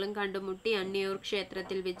സ്വാമികളും കണ്ടുമുട്ടി അന്നിയൂർ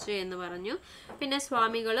ക്ഷേത്രത്തിൽ വെച്ച് എന്ന് പറഞ്ഞു. പിന്നെ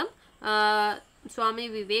സ്വാമികളും സ്വാമി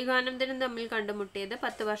വിവേകാനന്ദനും തമ്മിൽ കണ്ടുമുട്ടിയത്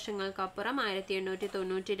 10 വർഷങ്ങൾക്കപ്പുറം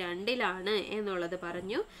 1892 എന്നുള്ളത്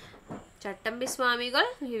പറഞ്ഞു. ചട്ടമ്പി സ്വാമികൾ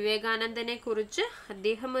വിവേകാനന്ദനെ കുറിച്ച്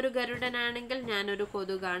അദ്ദേഹം ഒരു ഗരുഡനാണെങ്കിൽ ഞാനൊരു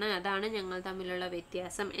കൊതുകാണ്, അതാണ് ഞങ്ങൾ തമ്മിലുള്ള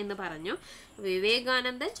വ്യത്യാസം എന്ന് പറഞ്ഞു.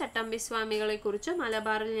 വിവേകാനന്ദൻ ചട്ടമ്പി സ്വാമികളെ കുറിച്ച്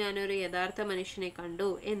മലബാറിൽ ഞാനൊരു യഥാർത്ഥ മനുഷ്യനെ കണ്ടു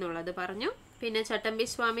എന്നുള്ളത് പറഞ്ഞു. പിന്നെ ചട്ടമ്പി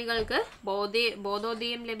സ്വാമികൾക്ക്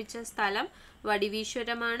ബോധോദയം ലഭിച്ച സ്ഥലം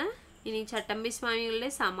വടിവീശ്വരമാണ്. ഇനി ചട്ടമ്പി സ്വാമികളുടെ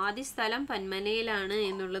സമാധി സ്ഥലം പന്മനയിലാണ്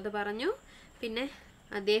എന്നുള്ളത് പറഞ്ഞു. പിന്നെ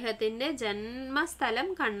അദ്ദേഹത്തിൻ്റെ ജന്മസ്ഥലം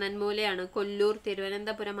കണ്ണൻമൂലയാണ്, കൊല്ലൂർ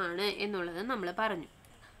തിരുവനന്തപുരമാണ് എന്നുള്ളത് നമ്മൾ പറഞ്ഞു.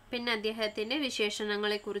 പിന്നെ അദ്ദേഹത്തിൻ്റെ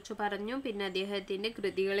വിശേഷണങ്ങളെക്കുറിച്ച് പറഞ്ഞു. പിന്നെ അദ്ദേഹത്തിൻ്റെ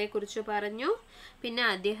കൃതികളെക്കുറിച്ച് പറഞ്ഞു. പിന്നെ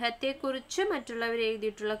അദ്ദേഹത്തെക്കുറിച്ച് മറ്റുള്ളവർ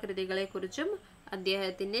എഴുതിയിട്ടുള്ള കൃതികളെക്കുറിച്ചും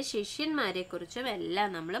അദ്ദേഹത്തിൻ്റെ ശിഷ്യന്മാരെക്കുറിച്ചും എല്ലാം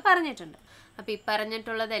നമ്മൾ പറഞ്ഞിട്ടുണ്ട്. അപ്പോൾ ഈ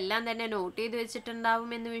പറഞ്ഞിട്ടുള്ളതെല്ലാം തന്നെ നോട്ട് ചെയ്ത്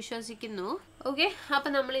വെച്ചിട്ടുണ്ടാവുമെന്ന് വിശ്വസിക്കുന്നു. ഓക്കെ,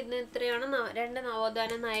 അപ്പോൾ നമ്മൾ ഇന്ന് ഇത്രയാണ് 2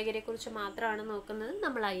 നവോത്ഥാന നായകരെ കുറിച്ച് മാത്രമാണ് നോക്കുന്നത്.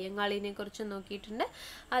 നമ്മൾ അയ്യങ്കാളിനെ കുറിച്ച് നോക്കിയിട്ടുണ്ട്,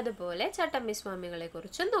 അതുപോലെ ചട്ടമ്പി സ്വാമികളെ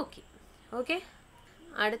കുറിച്ചും നോക്കി. ഓക്കെ,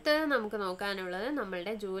 അടുത്തത് നമുക്ക് നോക്കാനുള്ളത്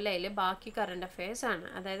നമ്മളുടെ ജൂലൈയിൽ ബാക്കി കറണ്ട് അഫയേഴ്സ് ആണ്.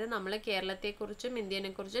 അതായത് നമ്മൾ കേരളത്തെക്കുറിച്ചും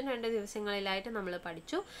ഇന്ത്യനെക്കുറിച്ചും 2 ദിവസങ്ങളിലായിട്ട് നമ്മൾ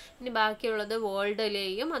പഠിച്ചു. ഇനി ബാക്കിയുള്ളത്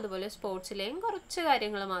വേൾഡിലെയും അതുപോലെ സ്പോർട്സിലെയും കുറച്ച്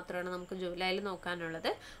കാര്യങ്ങൾ മാത്രമാണ് നമുക്ക് ജൂലൈയിൽ നോക്കാനുള്ളത്.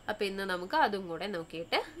 അപ്പോൾ ഇന്ന് നമുക്ക് അതും കൂടെ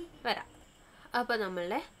നോക്കിയിട്ട് വരാം. അപ്പോൾ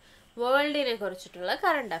നമ്മളുടെ വേൾഡിനെ കുറിച്ചിട്ടുള്ള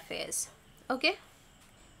കറണ്ട് അഫയേഴ്സ്. ഓക്കെ,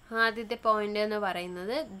 ആദ്യത്തെ പോയിന്റ് എന്ന്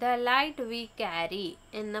പറയുന്നത് ദ ലൈറ്റ് വി ക്യാരി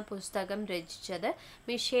എന്ന പുസ്തകം രചിച്ചത്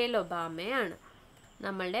മിഷേൽ ഒബാമയാണ്.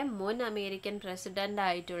 നമ്മളുടെ മുൻ അമേരിക്കൻ പ്രസിഡൻ്റ്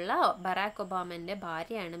ആയിട്ടുള്ള ബറാക്ക് ഒബാമൻ്റെ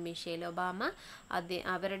ഭാര്യയാണ് മിഷേൽ ഒബാമ.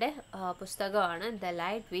 അവരുടെ പുസ്തകമാണ് ദ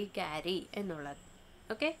ലൈറ്റ് വി ക്യാരി എന്നുള്ളത്.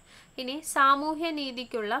 ഓക്കെ, ഇനി സാമൂഹ്യ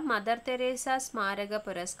നീതിക്കുള്ള മദർ തെരേസ സ്മാരക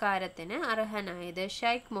പുരസ്കാരത്തിന് അർഹനായത്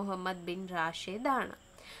ഷെയ്ഖ് മുഹമ്മദ് ബിൻ റാഷിദ് ആണ്.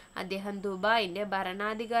 അദ്ദേഹം ദുബായിൻ്റെ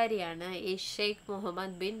ഭരണാധികാരിയാണ്. ഈ ഷെയ്ഖ്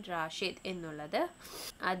മുഹമ്മദ് ബിൻ റാഷിദ് എന്നുള്ളത്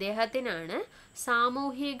അദ്ദേഹത്തിനാണ്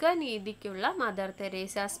സാമൂഹിക നീതിക്കുള്ള മദർ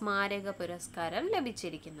തെരേസ സ്മാരക പുരസ്കാരം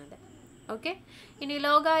ലഭിച്ചിരിക്കുന്നത്. ഓക്കെ, ഇനി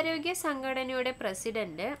ലോകാരോഗ്യ സംഘടനയുടെ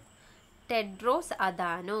പ്രസിഡന്റ് ടെഡ്രോസ്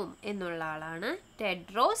അദാനോം എന്നുള്ള ആളാണ്.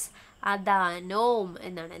 ടെഡ്രോസ് അദാനോം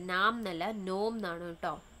എന്നാണ്, നാം എന്നല്ല നോം എന്നാണ്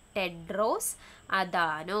കേട്ടോ. ടെഡ്രോസ്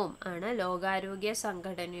അദാനോം ആണ് ലോകാരോഗ്യ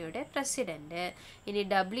സംഘടനയുടെ പ്രസിഡന്റ്. ഇനി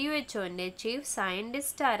WHO ചീഫ്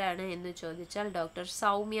സയന്റിസ്റ്റ് ആരാണ് എന്ന് ചോദിച്ചാൽ ഡോക്ടർ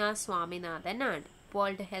സൗമ്യ സ്വാമിനാഥൻ ആണ്.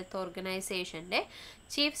 വേൾഡ് ഹെൽത്ത് ഓർഗനൈസേഷന്റെ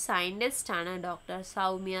ചീഫ് സയന്റിസ്റ്റ് ആണ് ഡോക്ടർ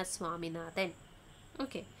സൗമ്യ സ്വാമിനാഥൻ.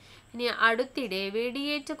 ഓക്കെ, ഇനി അടുത്തിടെ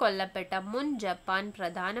വെടിയേറ്റ് കൊല്ലപ്പെട്ട മുൻ ജപ്പാൻ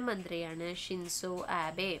പ്രധാനമന്ത്രിയാണ് ഷിൻസോ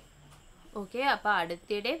ആബെ. ഓക്കെ, അപ്പോൾ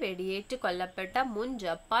അടുത്തിടെ വെടിയേറ്റ് കൊല്ലപ്പെട്ട മുൻ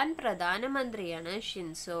ജപ്പാൻ പ്രധാനമന്ത്രിയാണ്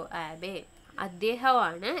ഷിൻസോ ആബെ.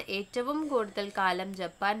 അദ്ദേഹമാണ് ഏറ്റവും കൂടുതൽ കാലം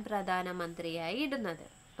ജപ്പാൻ പ്രധാനമന്ത്രിയായി ഇരുന്നത്.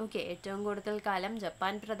 ഓക്കെ, ഏറ്റവും കൂടുതൽ കാലം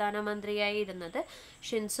ജപ്പാൻ പ്രധാനമന്ത്രിയായി ഇരുന്നത്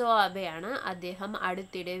ഷിൻസോ ആബെയാണ്. അദ്ദേഹം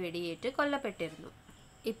അടുത്തിടെ വെടിയേറ്റ് കൊല്ലപ്പെട്ടിരുന്നു.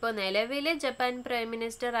 ഇപ്പോൾ നിലവിലെ ജപ്പാൻ പ്രൈം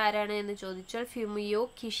മിനിസ്റ്റർ ആരാണ് എന്ന് ചോദിച്ചാൽ ഫുമിയോ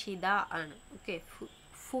കിഷിദ ആണ്. Okay,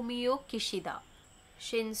 Fumio Kishida.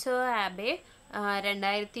 Shinzo Abe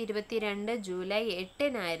 2022 July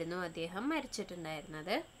 8 അദ്ദേഹം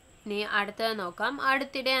മരിച്ചിട്ടുണ്ടായിരുന്നത്. ഇനി അടുത്തത് നോക്കാം.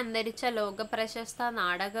 അടുത്തിടെ അന്തരിച്ച ലോക പ്രശസ്ത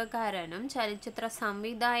നാടകകാരനും ചലച്ചിത്ര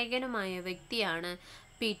സംവിധായകനുമായ വ്യക്തിയാണ്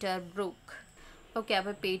പീറ്റർ ബ്രൂക്ക്. ഓക്കെ,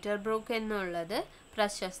 അപ്പോൾ പീറ്റർ ബ്രൂക്ക് എന്നുള്ളത്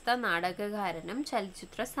പ്രശസ്ത നാടകകാരനും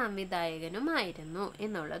ചലച്ചിത്ര സംവിധായകനുമായിരുന്നു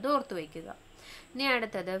എന്നുള്ളത് ഓർത്തു വയ്ക്കുക. ഇനി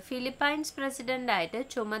അടുത്തത് ഫിലിപ്പൈൻസ് പ്രസിഡന്റായിട്ട്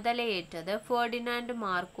ചുമതലയേറ്റത് ഫെർഡിനാൻഡ്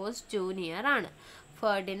മാർക്കോസ് ജൂനിയർ ആണ്.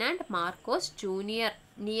 ഫെർഡിനാൻഡ് മാർക്കോസ് ജൂനിയർ,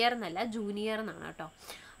 നിയർ എന്നല്ല ജൂനിയർ എന്നാണ് കേട്ടോ.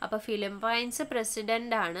 അപ്പോൾ ഫിലിപ്പൈൻസ്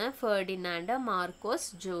പ്രസിഡന്റ് ആണ് ഫെർഡിനാൻഡ് മാർക്കോസ്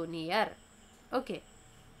ജൂനിയർ. ഓക്കെ,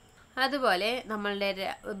 അതുപോലെ നമ്മളുടെ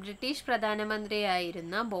ബ്രിട്ടീഷ്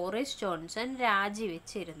പ്രധാനമന്ത്രിയായിരുന്ന ബോറിസ് ജോൺസൺ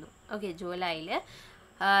രാജിവെച്ചിരുന്നു. ഓക്കെ, ജൂലൈയിൽ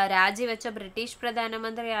രാജിവെച്ച ബ്രിട്ടീഷ്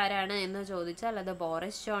പ്രധാനമന്ത്രി ആരാണ് എന്ന് ചോദിച്ചാൽ അത്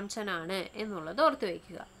ബോറിസ് ജോൺസൺ ആണ് എന്നുള്ളത് ഓർത്തു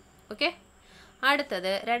വയ്ക്കുക. ഓക്കെ,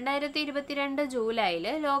 അടുത്തത് 2022 ജൂലൈയിൽ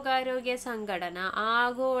ലോകാരോഗ്യ സംഘടന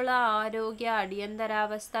ആഗോള ആരോഗ്യ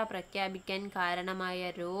അടിയന്തരാവസ്ഥ പ്രഖ്യാപിക്കാൻ കാരണമായ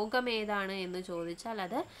രോഗം ഏതാണ് എന്ന് ചോദിച്ചാൽ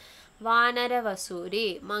അത് വാനരവസൂരി,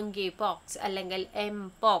 മങ്കി പോക്സ് അല്ലെങ്കിൽ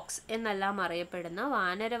പോക്സ് എന്നെല്ലാം അറിയപ്പെടുന്ന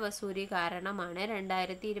വാനരവസൂരി കാരണമാണ്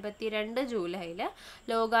 2022 ജൂലൈയിൽ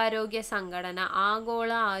ലോകാരോഗ്യ സംഘടന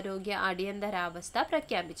ആഗോള ആരോഗ്യ അടിയന്തരാവസ്ഥ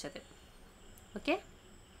പ്രഖ്യാപിച്ചത്. ഓക്കെ,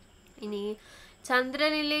 ഇനി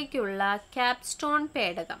ചന്ദ്രനിലേക്കുള്ള ക്യാപ്സ്റ്റോൺ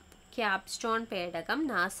പേടകം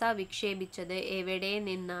നാസ വിക്ഷേപിച്ചത് എവിടെ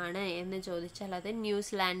നിന്നാണ് എന്ന് ചോദിച്ചാൽ അത്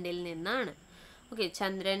ന്യൂസിലാൻഡിൽ നിന്നാണ്. ഓക്കെ,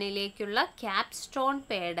 ചന്ദ്രനിലേക്കുള്ള ക്യാപ്സ്റ്റോൺ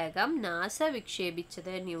പേടകം നാസ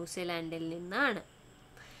വിക്ഷേപിച്ചത് ന്യൂസിലാൻഡിൽ നിന്നാണ്.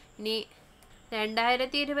 ഇനി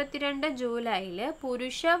 2022 ജൂലൈയിൽ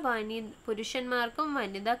പുരുഷന്മാർക്കും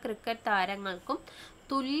വനിതാ ക്രിക്കറ്റ് താരങ്ങൾക്കും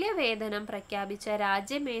തുല്യ വേതനം പ്രഖ്യാപിച്ച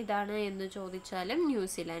രാജ്യം ഏതാണ് എന്ന് ചോദിച്ചാലും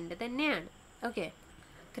ന്യൂസിലാൻഡ് തന്നെയാണ്. ഓക്കെ,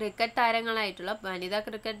 ക്രിക്കറ്റ് താരങ്ങളായിട്ടുള്ള വനിതാ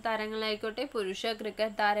ക്രിക്കറ്റ് താരങ്ങളായിക്കോട്ടെ പുരുഷ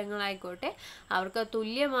ക്രിക്കറ്റ് താരങ്ങളായിക്കോട്ടെ അവർക്ക്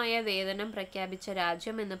തുല്യമായ വേതനം പ്രഖ്യാപിച്ച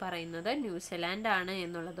രാജ്യം എന്ന് പറയുന്നത് ന്യൂസിലാൻഡ് ആണ്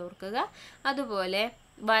എന്നുള്ളത് ഓർക്കുക. അതുപോലെ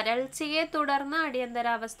വരൾച്ചയെ തുടർന്ന്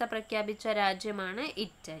അടിയന്തരാവസ്ഥ പ്രഖ്യാപിച്ച രാജ്യമാണ്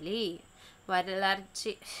ഇറ്റലി.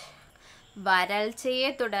 വരൾച്ചയെ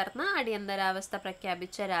തുടർന്ന് അടിയന്തരാവസ്ഥ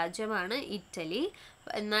പ്രഖ്യാപിച്ച രാജ്യമാണ് ഇറ്റലി.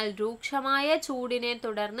 എന്നാൽ രൂക്ഷമായ ചൂടിനെ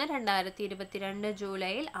തുടർന്ന് 2022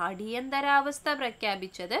 ജൂലൈയിൽ അടിയന്തരാവസ്ഥ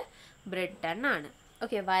പ്രഖ്യാപിച്ചത് ബ്രിട്ടൻ ആണ്.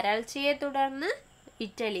 ഓക്കെ, വരൾച്ചയെ തുടർന്ന്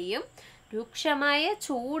ഇറ്റലിയും രൂക്ഷമായ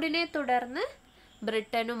ചൂടിനെ തുടർന്ന്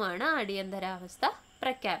ബ്രിട്ടനുമാണ് അടിയന്തരാവസ്ഥ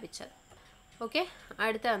പ്രഖ്യാപിച്ചത്. ഓക്കെ,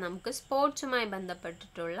 അടുത്ത നമുക്ക് സ്പോർട്സുമായി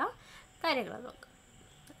ബന്ധപ്പെട്ടിട്ടുള്ള കാര്യങ്ങൾ നോക്കാം.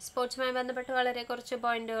 സ്പോർട്സുമായി ബന്ധപ്പെട്ട് വളരെ കുറച്ച്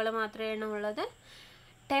പോയിന്റുകൾ മാത്രമേ ഉള്ളത്.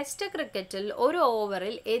 ടെസ്റ്റ് ക്രിക്കറ്റിൽ ഒരു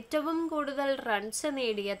ഓവറിൽ ഏറ്റവും കൂടുതൽ റൺസ്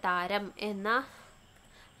നേടിയ താരം എന്ന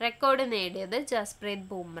റെക്കോർഡ് നേടിയത് ജസ്പ്രീത്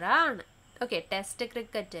ബുംറ ആണ്. ഓക്കെ, ടെസ്റ്റ്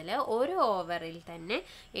ക്രിക്കറ്റിൽ ഒരു ഓവറിൽ തന്നെ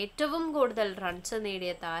ഏറ്റവും കൂടുതൽ റൺസ്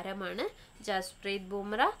നേടിയ താരമാണ് ജസ്പ്രീത്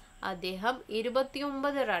ബുംറ. അദ്ദേഹം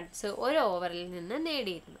 29 റൺസ് ഒരു ഓവറിൽ നിന്ന്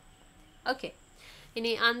നേടിയിരുന്നു. ഓക്കെ,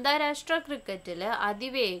 ഇനി അന്താരാഷ്ട്ര ക്രിക്കറ്റിൽ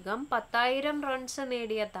അതിവേഗം 10,000 റൺസ്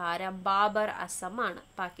നേടിയ താരം ബാബർ അസം ആണ്.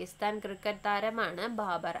 പാകിസ്ഥാൻ ക്രിക്കറ്റ് താരമാണ്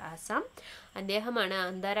ബാബർ അസം. അദ്ദേഹമാണ്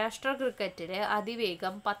അന്താരാഷ്ട്ര ക്രിക്കറ്റിൽ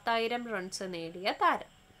അതിവേഗം 10,000 റൺസ് നേടിയ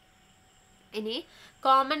താരം. ഇനി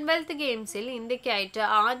കോമൺവെൽത്ത് ഗെയിംസിൽ ഇന്ത്യക്കായിട്ട്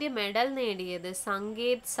ആദ്യ മെഡൽ നേടിയത്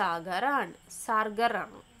സംഗീത് സാഗർ ആണ്.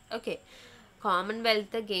 ഓക്കെ,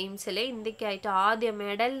 കോമൺവെൽത്ത് ഗെയിംസിൽ ഇന്ത്യക്കായിട്ട് ആദ്യ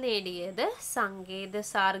മെഡൽ നേടിയത് സംഗീത്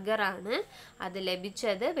സാഗർ ആണ്. അത്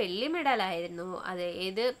ലഭിച്ചത് വെള്ളി മെഡലായിരുന്നു. അത്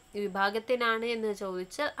ഏത് വിഭാഗത്തിനാണ് എന്ന്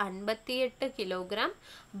ചോദിച്ചാൽ 58 കിലോഗ്രാം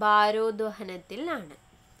ഭാരോദ്വഹനത്തിലാണ്.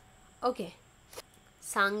 ഓക്കെ,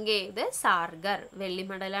 സംഗീത് സാഗർ വെള്ളി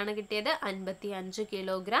മെഡലാണ് കിട്ടിയത് 55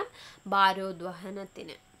 കിലോഗ്രാം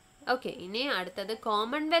ഭാരോദ്വഹനത്തിന്. ഓക്കെ, ഇനി അടുത്തത്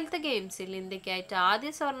കോമൺവെൽത്ത് ഗെയിംസിൽ ഇന്ത്യക്കായിട്ട് ആദ്യ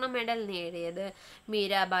സ്വർണ്ണ മെഡൽ നേടിയത്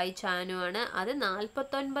മീരാബായ് ചാനു ആണ്. അത്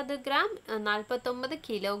 49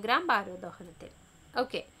 കിലോഗ്രാം ഭാരോദ്വഹനത്തിൽ.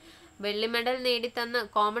 ഓക്കെ, വെള്ളി മെഡൽ നേടിത്തന്ന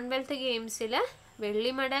കോമൺവെൽത്ത് ഗെയിംസിൽ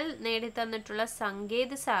വെള്ളി മെഡൽ നേടിത്തന്നിട്ടുള്ള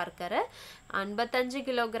സംഗീത് സാർക്കർ 55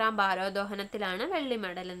 കിലോഗ്രാം ഭാരോദ്വഹനത്തിലാണ് വെള്ളി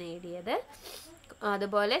മെഡൽ നേടിയത്.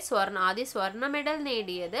 അതുപോലെ ആദ്യ സ്വർണ്ണ മെഡൽ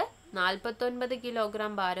നേടിയത് 49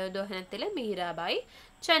 കിലോഗ്രാം ഭാരോദ്വഹനത്തിൽ മീരാബായി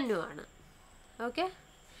ചന്നു ആണ്. ഓക്കെ,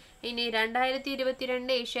 ഇനി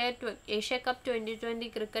 2022 ഏഷ്യ കപ്പ് 2020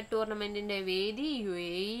 ക്രിക്കറ്റ് ടൂർണമെൻറ്റിൻ്റെ വേദി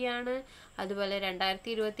UAE ആണ്. അതുപോലെ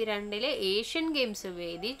 2022 ഏഷ്യൻ ഗെയിംസ്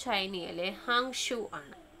വേദി ചൈനയിലെ ഹാങ്ഷു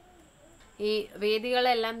ആണ്. ഈ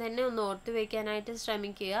വേദികളെല്ലാം തന്നെ ഒന്ന് ഓർത്തു വയ്ക്കാനായിട്ട്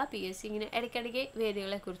ശ്രമിക്കുക. PSC ഇങ്ങനെ ഇടയ്ക്കിടയ്ക്ക്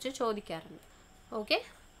വേദികളെക്കുറിച്ച് ചോദിക്കാറുണ്ട്. ഓക്കെ,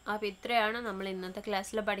 അപ്പോൾ ഇത്രയാണ് നമ്മൾ ഇന്നത്തെ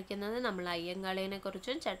ക്ലാസ്സിൽ പഠിക്കുന്നത്. നമ്മൾ അയ്യങ്കാളിയെ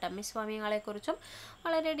കുറിച്ചും ചട്ടമ്പി സ്വാമികളെക്കുറിച്ചും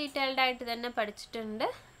വളരെ ഡീറ്റെയിൽഡ് ആയിട്ട് തന്നെ പഠിച്ചിട്ടുണ്ട്.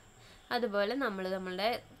 അതുപോലെ നമ്മളുടെ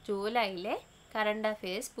ജൂലൈയിലെ കറണ്ട്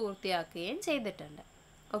അഫെയർസ് പൂർത്തിയാക്കുകയും ചെയ്തിട്ടുണ്ട്.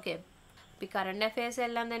 ഓക്കെ, അപ്പോൾ ഈ കറണ്ട് അഫെയർസ്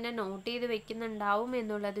എല്ലാം തന്നെ നോട്ട് ചെയ്ത് വെക്കുന്നുണ്ടാവും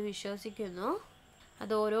എന്നുള്ളത് വിശ്വസിക്കുന്നു.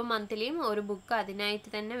 അത് ഓരോ മന്ത്ലിയും ഒരു ബുക്ക് അതിനായിട്ട്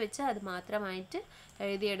തന്നെ വെച്ച് അത് മാത്രമായിട്ട്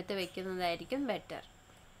എഴുതിയെടുത്ത് വെക്കുന്നതായിരിക്കും ബെറ്റർ.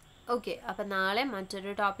 ഓക്കെ, അപ്പോൾ നാളെ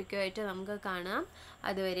മറ്റൊരു ടോപ്പിക്കുമായിട്ട് നമുക്ക് കാണാം.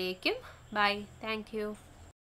 അതുവരേക്കും ബൈ, താങ്ക് യു.